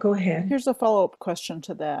go ahead. here's a follow-up question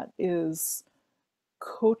to that. Is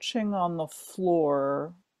coaching on the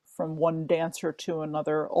floor from one dancer to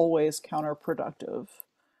another always counterproductive?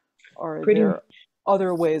 Are there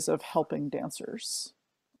other ways of helping dancers?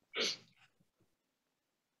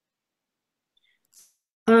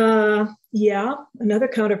 Yeah, another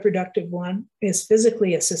counterproductive one is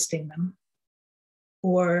physically assisting them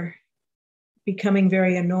or becoming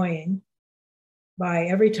very annoying by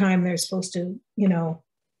every time they're supposed to, you know,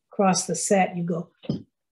 cross the set, you go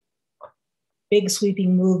big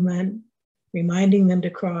sweeping movement, reminding them to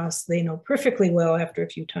cross. They know perfectly well after a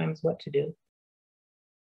few times what to do.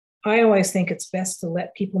 I always think it's best to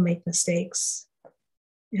let people make mistakes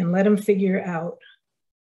and let them figure out.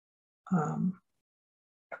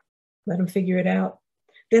 Let them figure it out.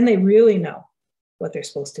 Then they really know what they're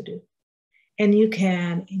supposed to do. And you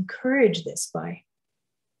can encourage this by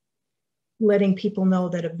letting people know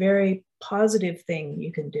that a very positive thing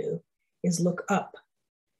you can do is look up.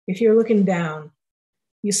 If you're looking down,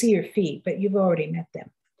 you see your feet, but you've already met them.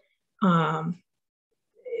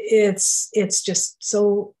 It's just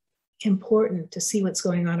so important to see what's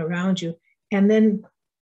going on around you. And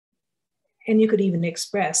you could even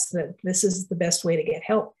express that this is the best way to get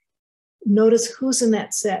help. Notice who's in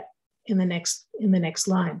that set in the next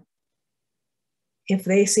line. If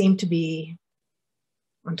they seem to be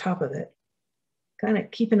on top of it, kind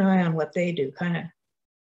of keep an eye on what they do, kind of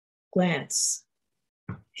glance,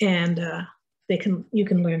 and you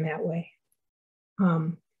can learn that way.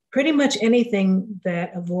 Pretty much anything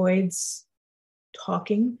that avoids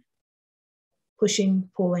talking, pushing,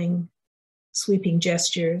 pulling, sweeping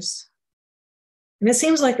gestures, and it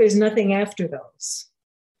seems like there's nothing after those.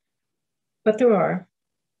 But there are.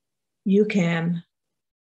 You can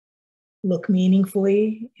look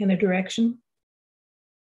meaningfully in a direction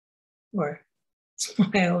or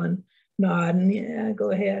smile and nod and yeah, go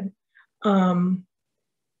ahead.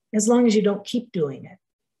 As long as you don't keep doing it.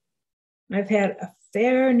 I've had a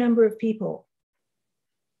fair number of people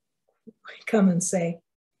come and say,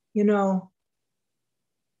 you know,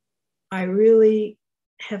 I really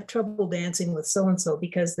have trouble dancing with so-and-so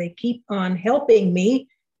because they keep on helping me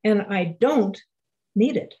and I don't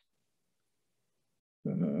need it.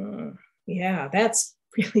 Yeah, that's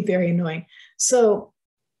really very annoying. So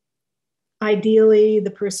ideally, the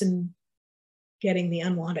person getting the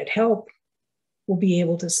unwanted help will be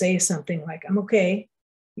able to say something like, I'm okay,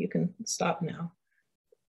 you can stop now,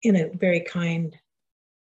 in a very kind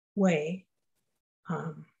way.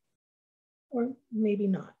 Or maybe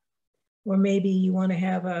not. Or maybe you want to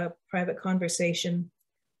have a private conversation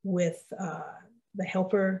with the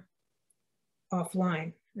helper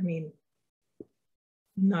offline. I mean,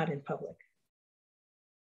 not in public.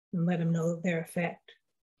 And let them know their effect.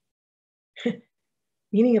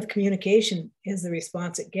 Meaning of communication is the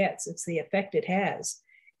response it gets. It's the effect it has.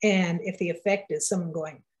 And if the effect is someone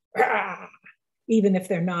going, rah, even if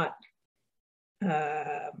they're not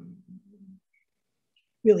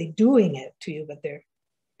really doing it to you, but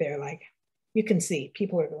they're like, you can see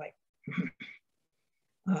people are like,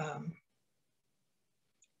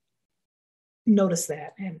 notice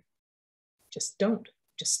that and just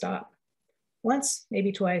stop. Once,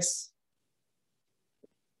 maybe twice.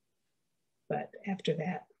 But after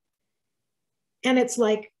that, And it's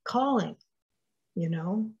like calling, you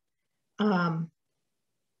know.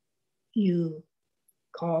 You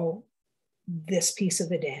call this piece of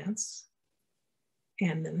the dance,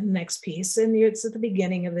 and then the next piece, and it's at the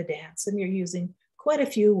beginning of the dance, and you're using quite a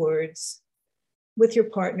few words with your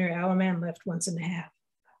partner. Alaman left once and a half.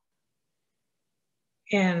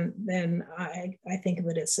 And then I think of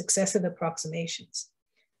it as successive approximations.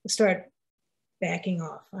 Start backing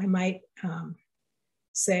off. I might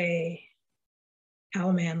say,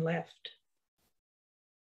 Alaman left.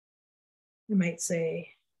 I might say,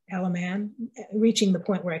 Alaman, reaching the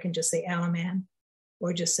point where I can just say Alaman,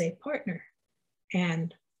 or just say partner.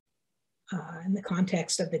 And in the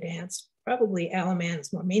context of the dance, probably Alaman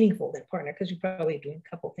is more meaningful than partner, because you're probably doing a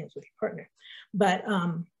couple things with your partner. But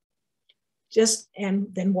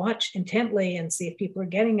and then watch intently and see if people are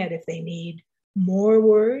getting it. If they need more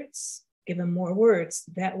words, give them more words.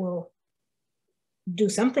 That will do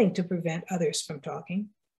something to prevent others from talking.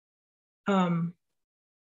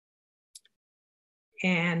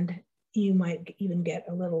 And you might even get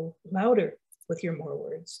a little louder with your more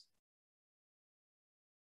words.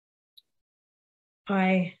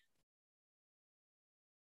 I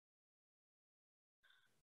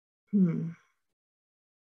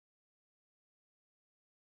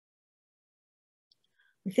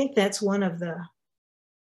think that's one of the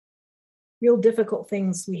real difficult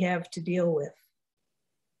things we have to deal with,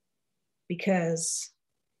 because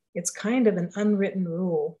it's kind of an unwritten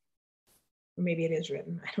rule, or maybe it is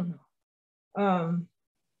written, I don't know,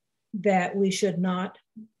 that we should not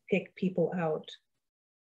pick people out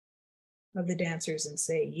of the dancers and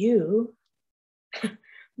say, you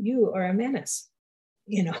are a menace,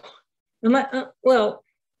 you know. Well,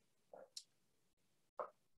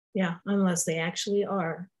 yeah, unless they actually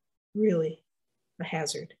are really a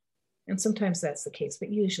hazard. And sometimes that's the case, but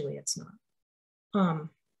usually it's not.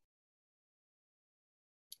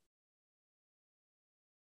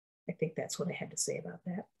 I think that's what I had to say about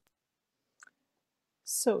that.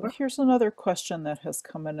 So here's another question that has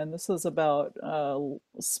come in, and this is about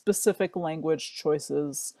specific language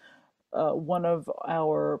choices. One of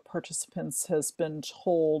our participants has been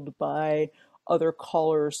told by other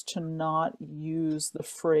callers to not use the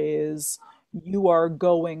phrase, "you are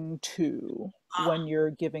going to," when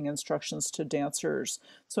you're giving instructions to dancers.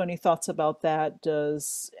 So any thoughts about that?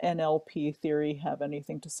 Does NLP theory have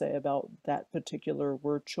anything to say about that particular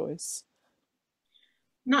word choice?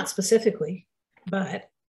 Not specifically,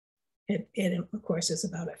 but it of course is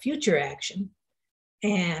about a future action,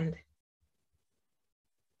 and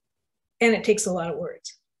it takes a lot of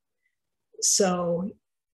words. So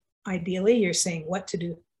ideally you're saying what to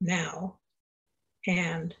do now,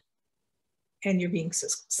 and you're being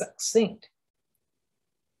succinct.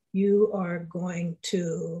 You are going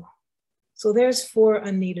to, so there's 4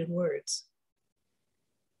 unneeded words.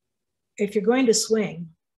 If you're going to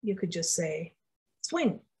swing, you could just say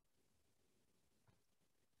swing.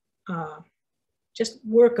 Just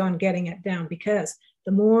work on getting it down, because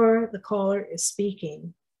the more the caller is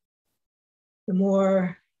speaking, the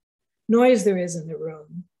more noise there is in the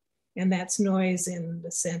room. And that's noise in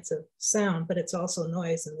the sense of sound, but it's also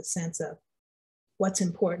noise in the sense of what's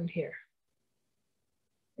important here.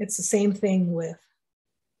 It's the same thing with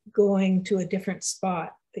going to a different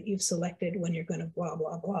spot that you've selected when you're going to blah,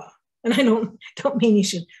 blah, blah. And I don't mean you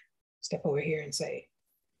should step over here and say,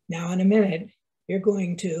 now in a minute, you're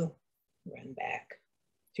going to run back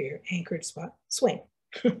to your anchored spot, swing.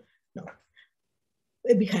 No,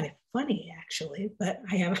 it'd be kind of funny actually, but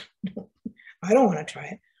I don't want to try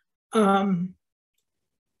it.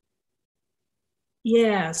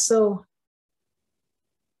 Yeah, so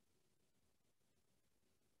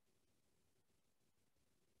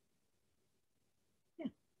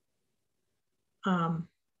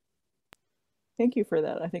Thank you for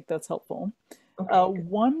that. I think that's helpful. okay,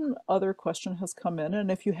 one other question has come in,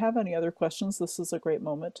 and if you have any other questions, this is a great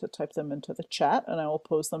moment to type them into the chat, and I will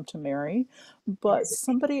pose them to Mary. But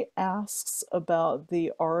somebody asks about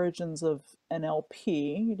the origins of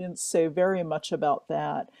NLP. You didn't say very much about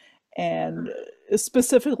that, and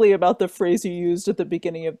specifically about the phrase you used at the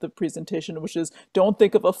beginning of the presentation, which is, don't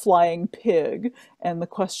think of a flying pig. And the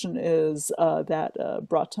question is, that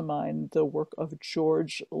brought to mind the work of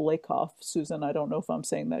George Lakoff. Susan, I don't know if I'm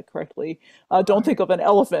saying that correctly. Don't think of an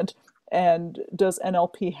elephant. And does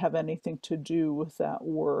NLP have anything to do with that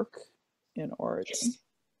work in origin?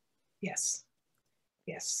 Yes.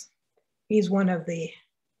 He's one of the,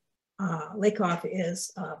 Lakoff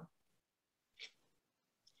is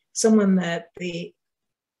someone that the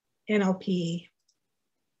NLP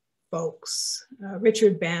folks,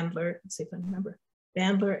 Richard Bandler, let's see if I remember,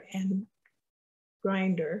 Bandler and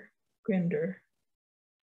Grinder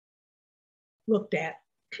looked at.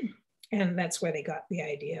 And that's where they got the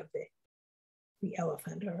idea of the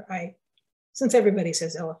elephant. Or since everybody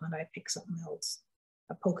says elephant, I pick something else.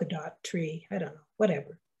 A polka dot tree, I don't know,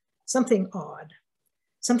 whatever. Something odd,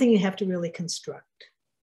 something you have to really construct.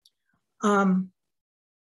 I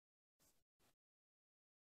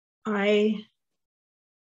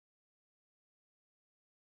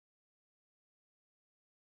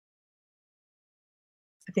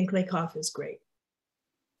think Lakoff is great.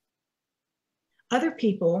 Other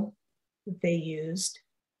people that they used,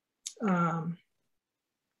 you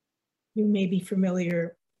may be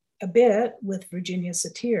familiar a bit with Virginia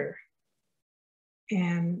Satir,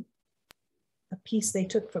 and a piece they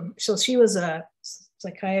took from, so she was a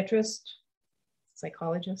psychologist,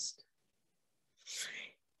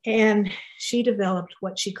 and she developed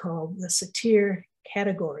what she called the Satir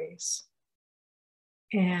categories.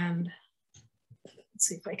 And let's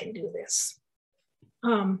see if I can do this.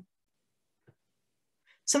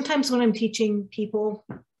 Sometimes when I'm teaching people,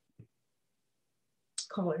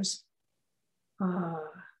 callers,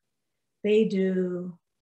 they do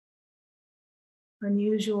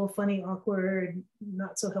unusual, funny, awkward,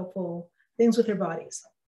 not so helpful things with their bodies.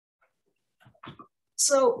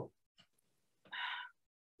 So,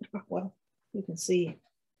 well, you can see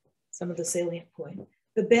some of the salient point.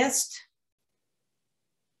 The best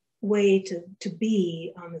way to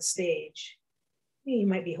be on the stage, you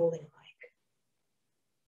might be holding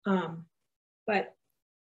a mic, but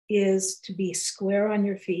is to be square on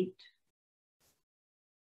your feet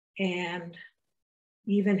and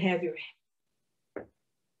even have your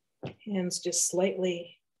hands just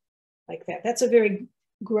slightly like that. That's a very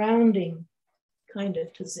grounding kind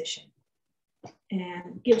of position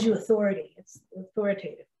and gives you authority. It's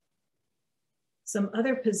authoritative. Some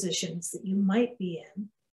other positions that you might be in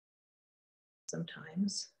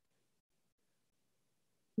sometimes,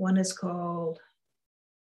 one is called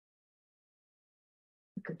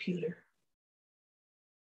the computer.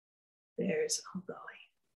 There's, oh golly,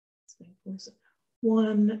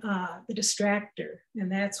 one, the distractor,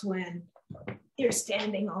 and that's when you're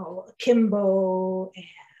standing all akimbo and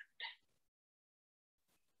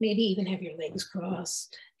maybe even have your legs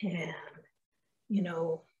crossed and, you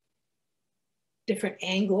know, different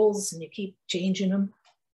angles, and you keep changing them.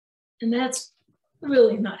 And that's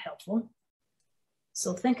really not helpful.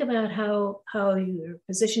 So think about how you're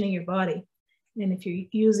positioning your body, and if you're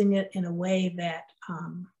using it in a way that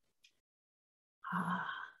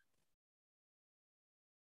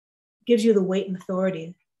gives you the weight and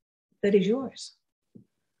authority that is yours.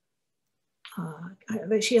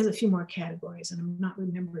 She has a few more categories, and I'm not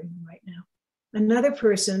remembering them right now. Another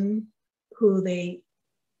person who they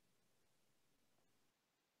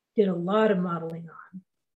did a lot of modeling on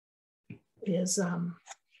is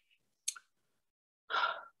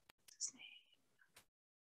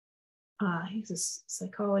he's a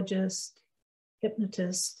psychologist,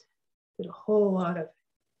 hypnotist, did a whole lot of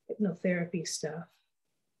hypnotherapy stuff.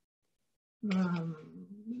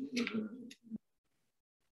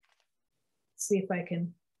 See if I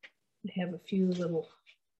can have a few little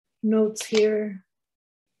notes here.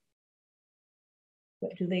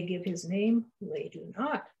 But do they give his name? They do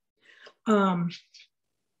not. I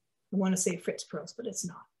want to say Fritz Perls, but it's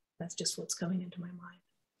not. That's just what's coming into my mind.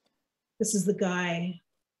 This is the guy,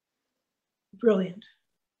 brilliant,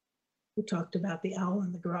 who talked about the owl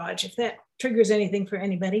in the garage. If that triggers anything for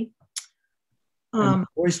anybody. And the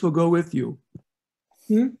voice will go with you.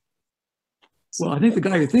 Hmm? Well, I think the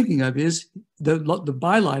guy you're thinking of is, the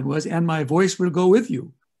byline was, and my voice will go with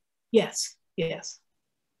you. Yes, yes.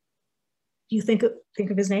 Do you think of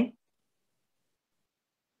his name?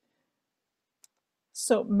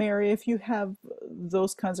 So Mary, if you have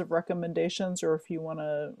those kinds of recommendations, or if you want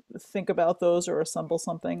to think about those or assemble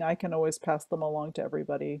something, I can always pass them along to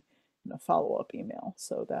everybody in a follow-up email.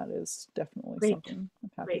 So that is definitely Great. something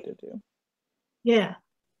I'm happy to do. Yeah.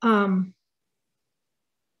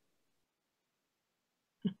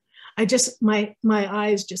 I just, my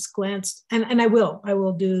eyes just glanced, and I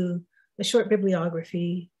will do a short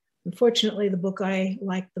bibliography. Unfortunately, the book I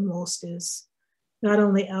like the most is not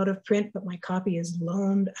only out of print, but my copy is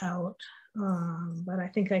loaned out. But I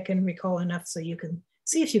think I can recall enough so you can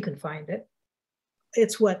see if you can find it.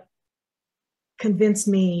 It's what convinced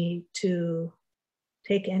me to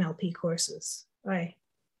take NLP courses. I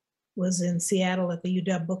was in Seattle at the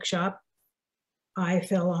UW bookshop. I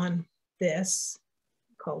fell on this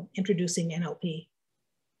called Introducing NLP.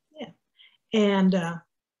 Yeah, and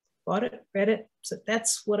bought it, read it. So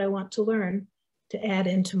that's what I want to learn to add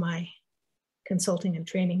into my consulting and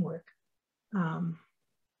training work. And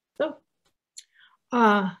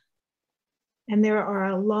there are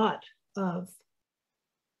a lot of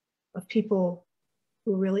of people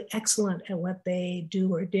who were really excellent at what they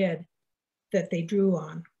do or did that they drew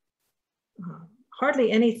on.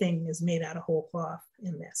 Hardly anything is made out of whole cloth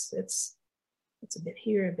in this. It's a bit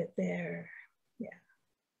here, a bit there. Yeah.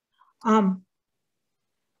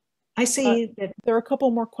 I see that there are a couple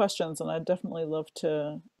more questions, and I'd definitely love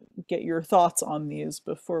to get your thoughts on these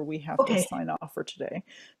before we have to sign off for today.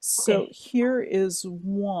 So here is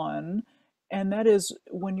one, and that is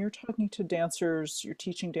when you're talking to dancers, you're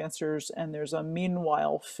teaching dancers, and there's a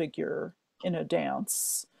meanwhile figure in a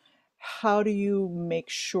dance. How do you make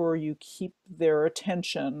sure you keep their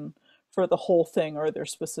attention for the whole thing? Are there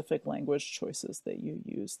specific language choices that you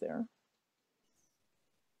use there?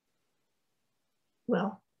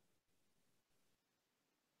 Well,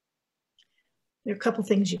 there are a couple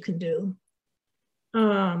things you can do.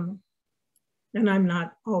 And I'm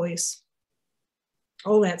not always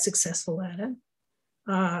all that successful at it.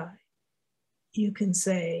 You can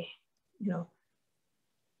say, you know,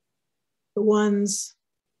 the ones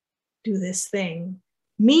do this thing.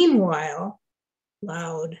 Meanwhile,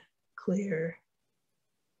 loud, clear.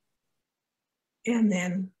 And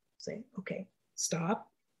then say, okay, stop.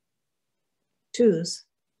 Twos.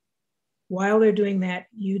 While they're doing that,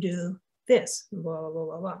 you do this, blah, blah,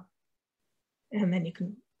 blah, blah. And then you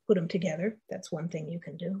can put them together. That's one thing you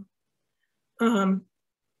can do.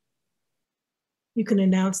 You can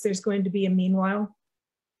announce there's going to be a meanwhile.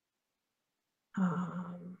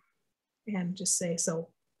 And just say, so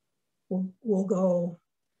we'll go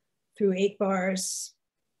through 8 bars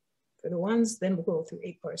for the ones, then we'll go through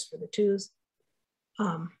 8 bars for the twos.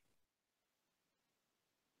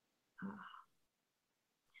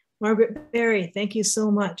 Margaret Berry, thank you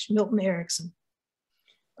so much. Milton Erickson.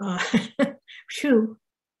 Phew.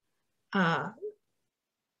 That,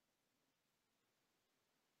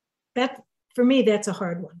 for me, that's a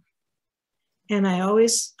hard one. And I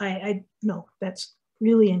always, no, that's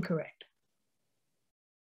really incorrect.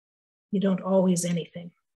 You don't always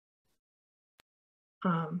anything.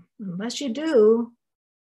 Unless you do,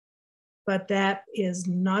 but that is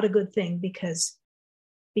not a good thing because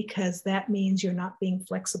that means you're not being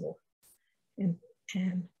flexible and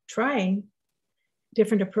trying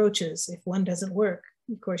different approaches. If one doesn't work,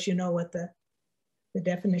 of course, you know what the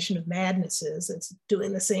definition of madness is. It's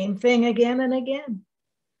doing the same thing again and again.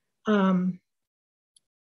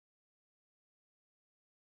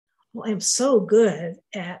 Well, I'm so good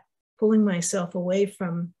at pulling myself away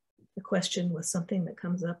from the question with something that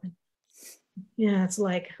comes up. And yeah, it's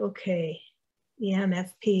like, okay,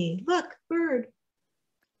 ENFP, look, bird.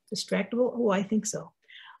 Distractible? Oh, I think so.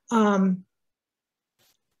 So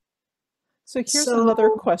here's another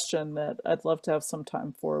question that I'd love to have some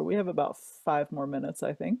time for. We have about 5 more minutes,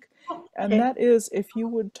 I think. And that is, if you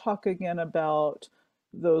would talk again about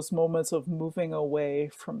those moments of moving away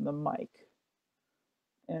from the mic.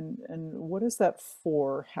 And what is that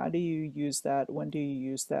for? How do you use that? When do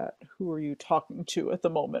you use that? Who are you talking to at the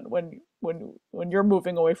moment when you're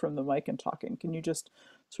moving away from the mic and talking? Can you just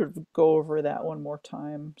sort of go over that one more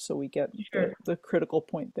time so we get the critical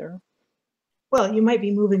point there? Well, you might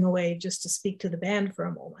be moving away just to speak to the band for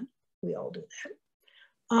a moment. We all do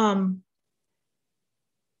that.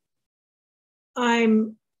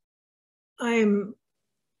 I'm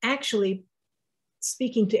actually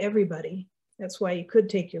speaking to everybody. That's why you could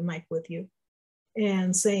take your mic with you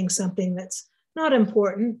and saying something that's not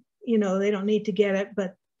important. You know, they don't need to get it,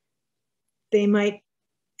 but they might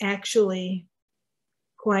actually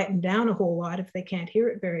quieten down a whole lot if they can't hear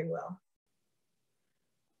it very well.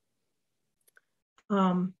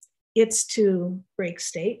 It's to break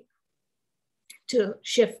state, to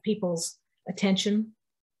shift people's attention,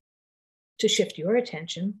 to shift your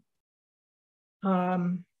attention,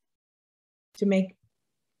 to make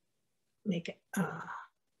it,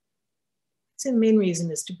 so the main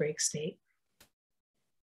reason is to break state.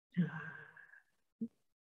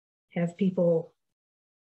 Have people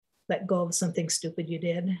let go of something stupid you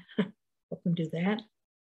did, help them do that,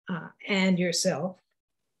 and yourself.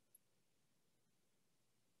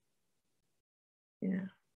 Yeah.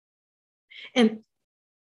 And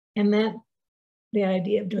that the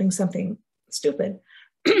idea of doing something stupid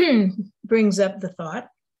brings up the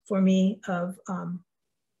thought for me of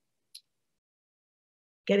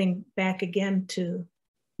getting back again to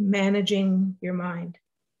managing your mind.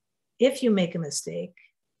 If you make a mistake,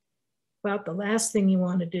 about the last thing you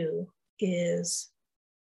want to do is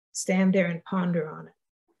stand there and ponder on it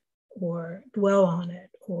or dwell on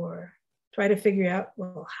it or try to figure out,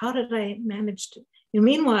 well, how did I manage to?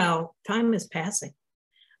 Meanwhile, time is passing.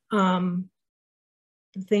 The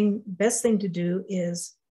best thing to do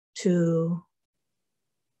is to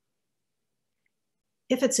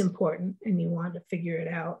if it's important and you want to figure it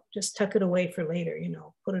out, just tuck it away for later, you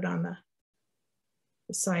know, put it on the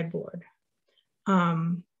sideboard,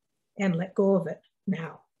 and let go of it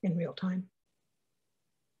now in real time.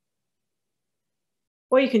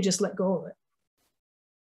 Or you can just let go of it.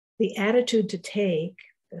 The attitude to take,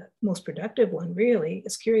 the most productive one really,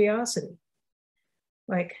 is curiosity.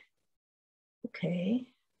 Like, okay,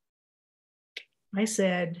 I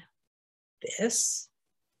said this,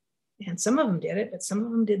 and some of them did it, but some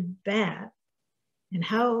of them did that. And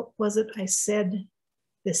how was it I said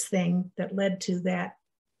this thing that led to that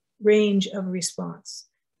range of response?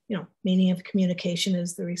 You know, meaning of communication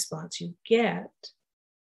is the response you get,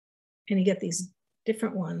 and you get these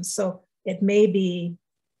different ones. So it may be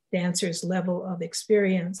dancer's level of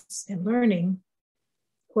experience and learning,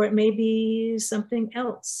 or it may be something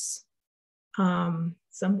else, some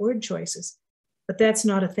word choices, but that's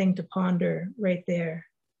not a thing to ponder right there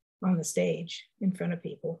on the stage in front of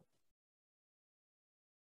people.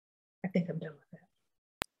 I think I'm done with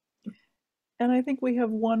that. And I think we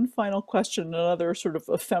have one final question, another sort of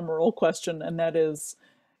ephemeral question, and that is,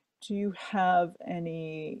 do you have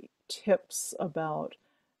any tips about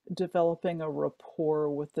developing a rapport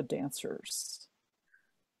with the dancers?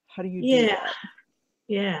 How do you do that?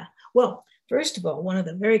 Yeah. Well, first of all, one of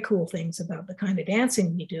the very cool things about the kind of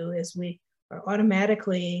dancing we do is we are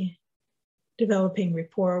automatically developing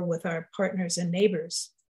rapport with our partners and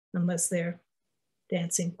neighbors, unless they're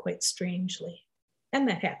dancing quite strangely. And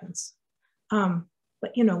that happens.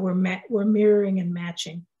 But, you know, we're mirroring and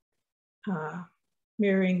matching.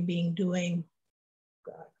 Mirroring being doing,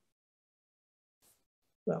 God.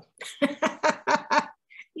 Well,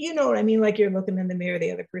 you know what I mean? Like you're looking in the mirror,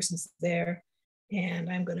 the other person's there, and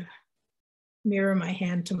I'm going to mirror my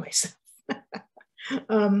hand to myself.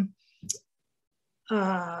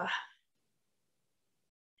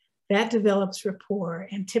 That develops rapport,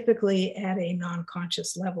 and typically at a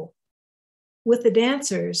non-conscious level. With the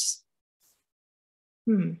dancers,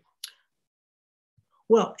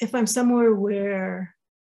 well, if I'm somewhere where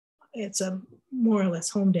it's a more or less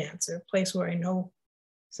home dance, or a place where I know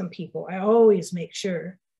some people, I always make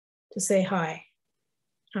sure to say hi,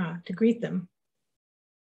 to greet them.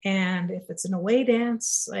 And if it's an away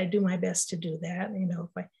dance, I do my best to do that. You know,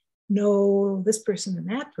 if I know this person and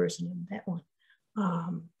that one,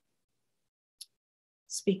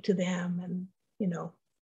 speak to them, and, you know,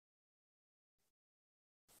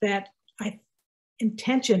 that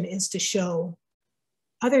intention is to show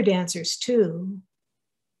other dancers too,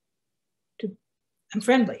 I'm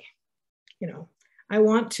friendly, you know. I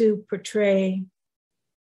want to portray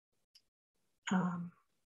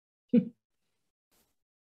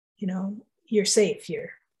you know, you're safe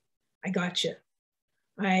here. I got you.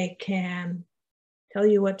 I can tell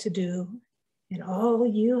you what to do, and all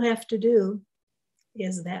you have to do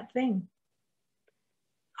is that thing.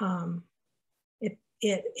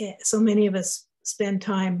 So many of us spend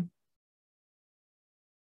time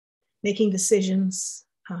making decisions,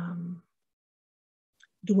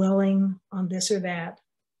 dwelling on this or that.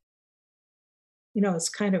 You know, it's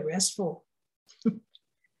kind of restful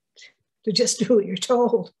to just do what you're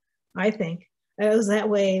told, I think. It was that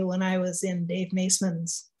way when I was in Dave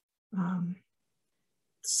Maceman's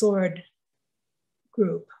sword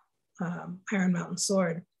group, Iron Mountain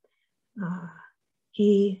Sword.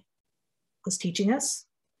 He was teaching us.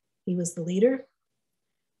 He was the leader.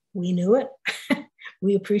 We knew it.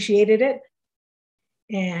 We appreciated it.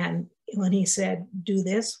 And when he said, do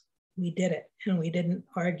this, we did it. And we didn't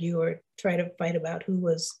argue or try to fight about who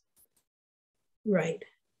was right.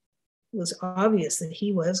 It was obvious that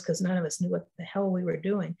he was, because none of us knew what the hell we were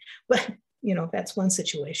doing. But, you know, that's one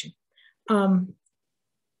situation.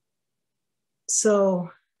 So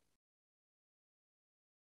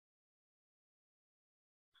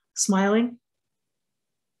smiling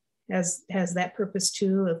has that purpose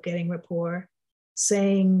too, of getting rapport.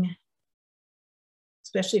 Saying,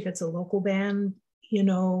 especially if it's a local band, you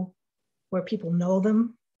know, where people know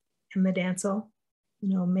them in the dance hall, you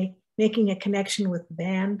know, making a connection with the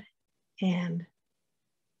band and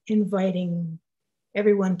inviting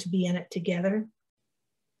everyone to be in it together.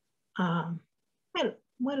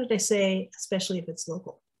 What did I say? Especially if it's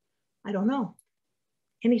local? I don't know.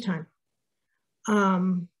 Anytime.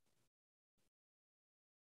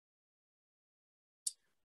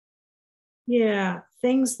 Yeah,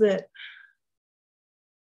 things that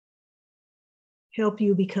help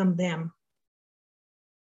you become them.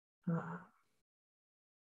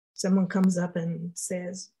 Someone comes up and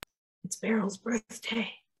says, it's Beryl's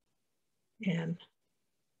birthday. And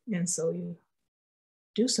so you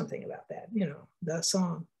do something about that, you know, the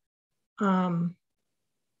song.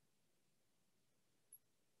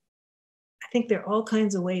 think there are all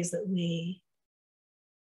kinds of ways that we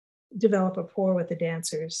develop rapport with the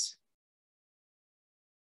dancers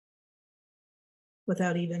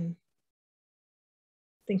without even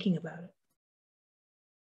thinking about it.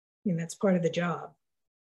 I mean, that's part of the job.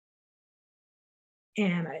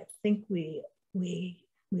 And I think we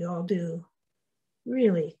all do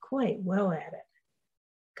really quite well at it.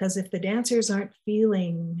 Because if the dancers aren't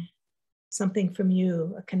feeling something from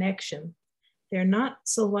you, a connection, they're not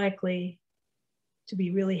so likely to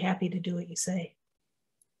be really happy to do what you say.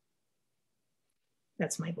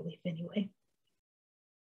 That's my belief anyway.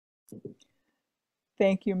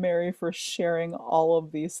 Thank you, Mary, for sharing all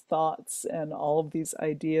of these thoughts and all of these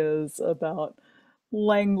ideas about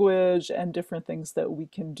language and different things that we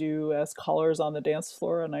can do as callers on the dance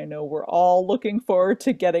floor. And I know we're all looking forward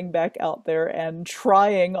to getting back out there and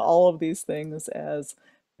trying all of these things as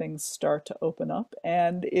things start to open up.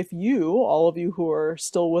 And if you, all of you who are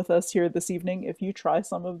still with us here this evening, if you try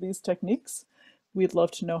some of these techniques, we'd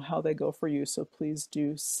love to know how they go for you. So please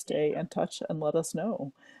do stay in touch and let us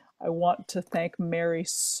know. I want to thank Mary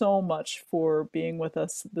so much for being with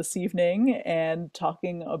us this evening and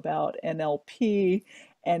talking about NLP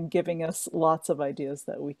and giving us lots of ideas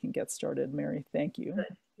that we can get started. Mary, thank you.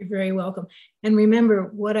 Good. You're very welcome. And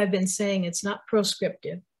remember what I've been saying, it's not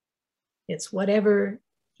proscriptive. It's whatever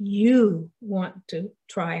you want to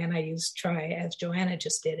try. And I use try as Joanna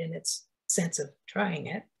just did in its sense of trying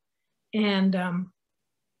it. And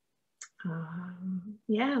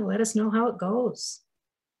yeah, let us know how it goes.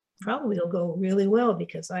 Probably it'll go really well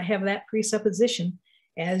because I have that presupposition,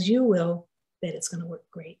 as you will, that it's going to work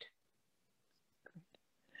great.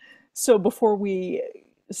 So before we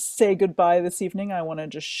say goodbye this evening, I want to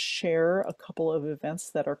just share a couple of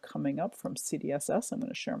events that are coming up from CDSS. I'm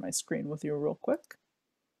going to share my screen with you real quick.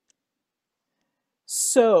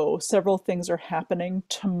 So several things are happening.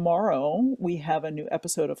 Tomorrow, we have a new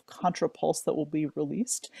episode of Contrapulse that will be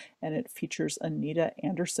released, and it features Anita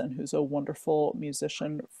Anderson, who's a wonderful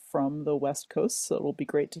musician from the West Coast. So it'll be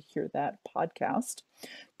great to hear that podcast.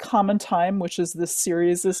 Common Time, which is this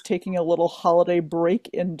series, is taking a little holiday break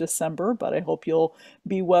in December, but I hope you'll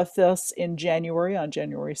be with us in January, on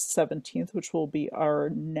January 17th, which will be our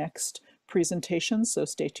next presentation. So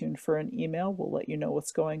stay tuned for an email. We'll let you know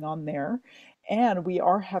what's going on there. And we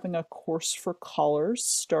are having a course for callers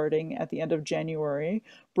starting at the end of January.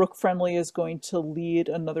 Brooke Friendly is going to lead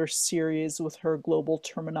another series with her global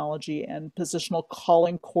terminology and positional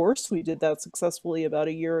calling course. We did that successfully about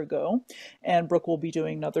a year ago. And Brooke will be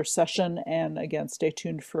doing another session. And again, stay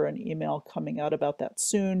tuned for an email coming out about that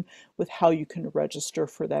soon with how you can register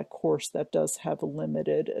for that course that does have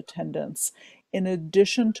limited attendance. In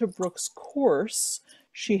addition to Brooke's course,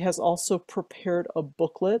 she has also prepared a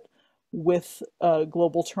booklet with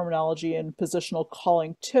global terminology and positional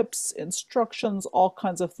calling tips, instructions, all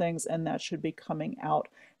kinds of things, and that should be coming out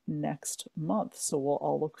next month. So we'll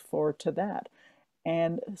all look forward to that.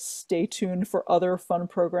 And stay tuned for other fun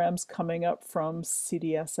programs coming up from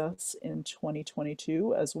CDSS in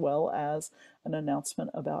 2022, as well as an announcement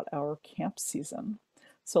about our camp season.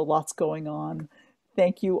 So lots going on.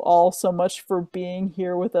 Thank you all so much for being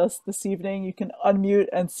here with us this evening. You can unmute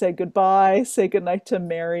and say goodbye, say goodnight to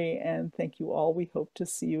Mary, and thank you all. We hope to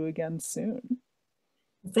see you again soon.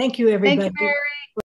 Thank you, everybody. Thank you, Mary.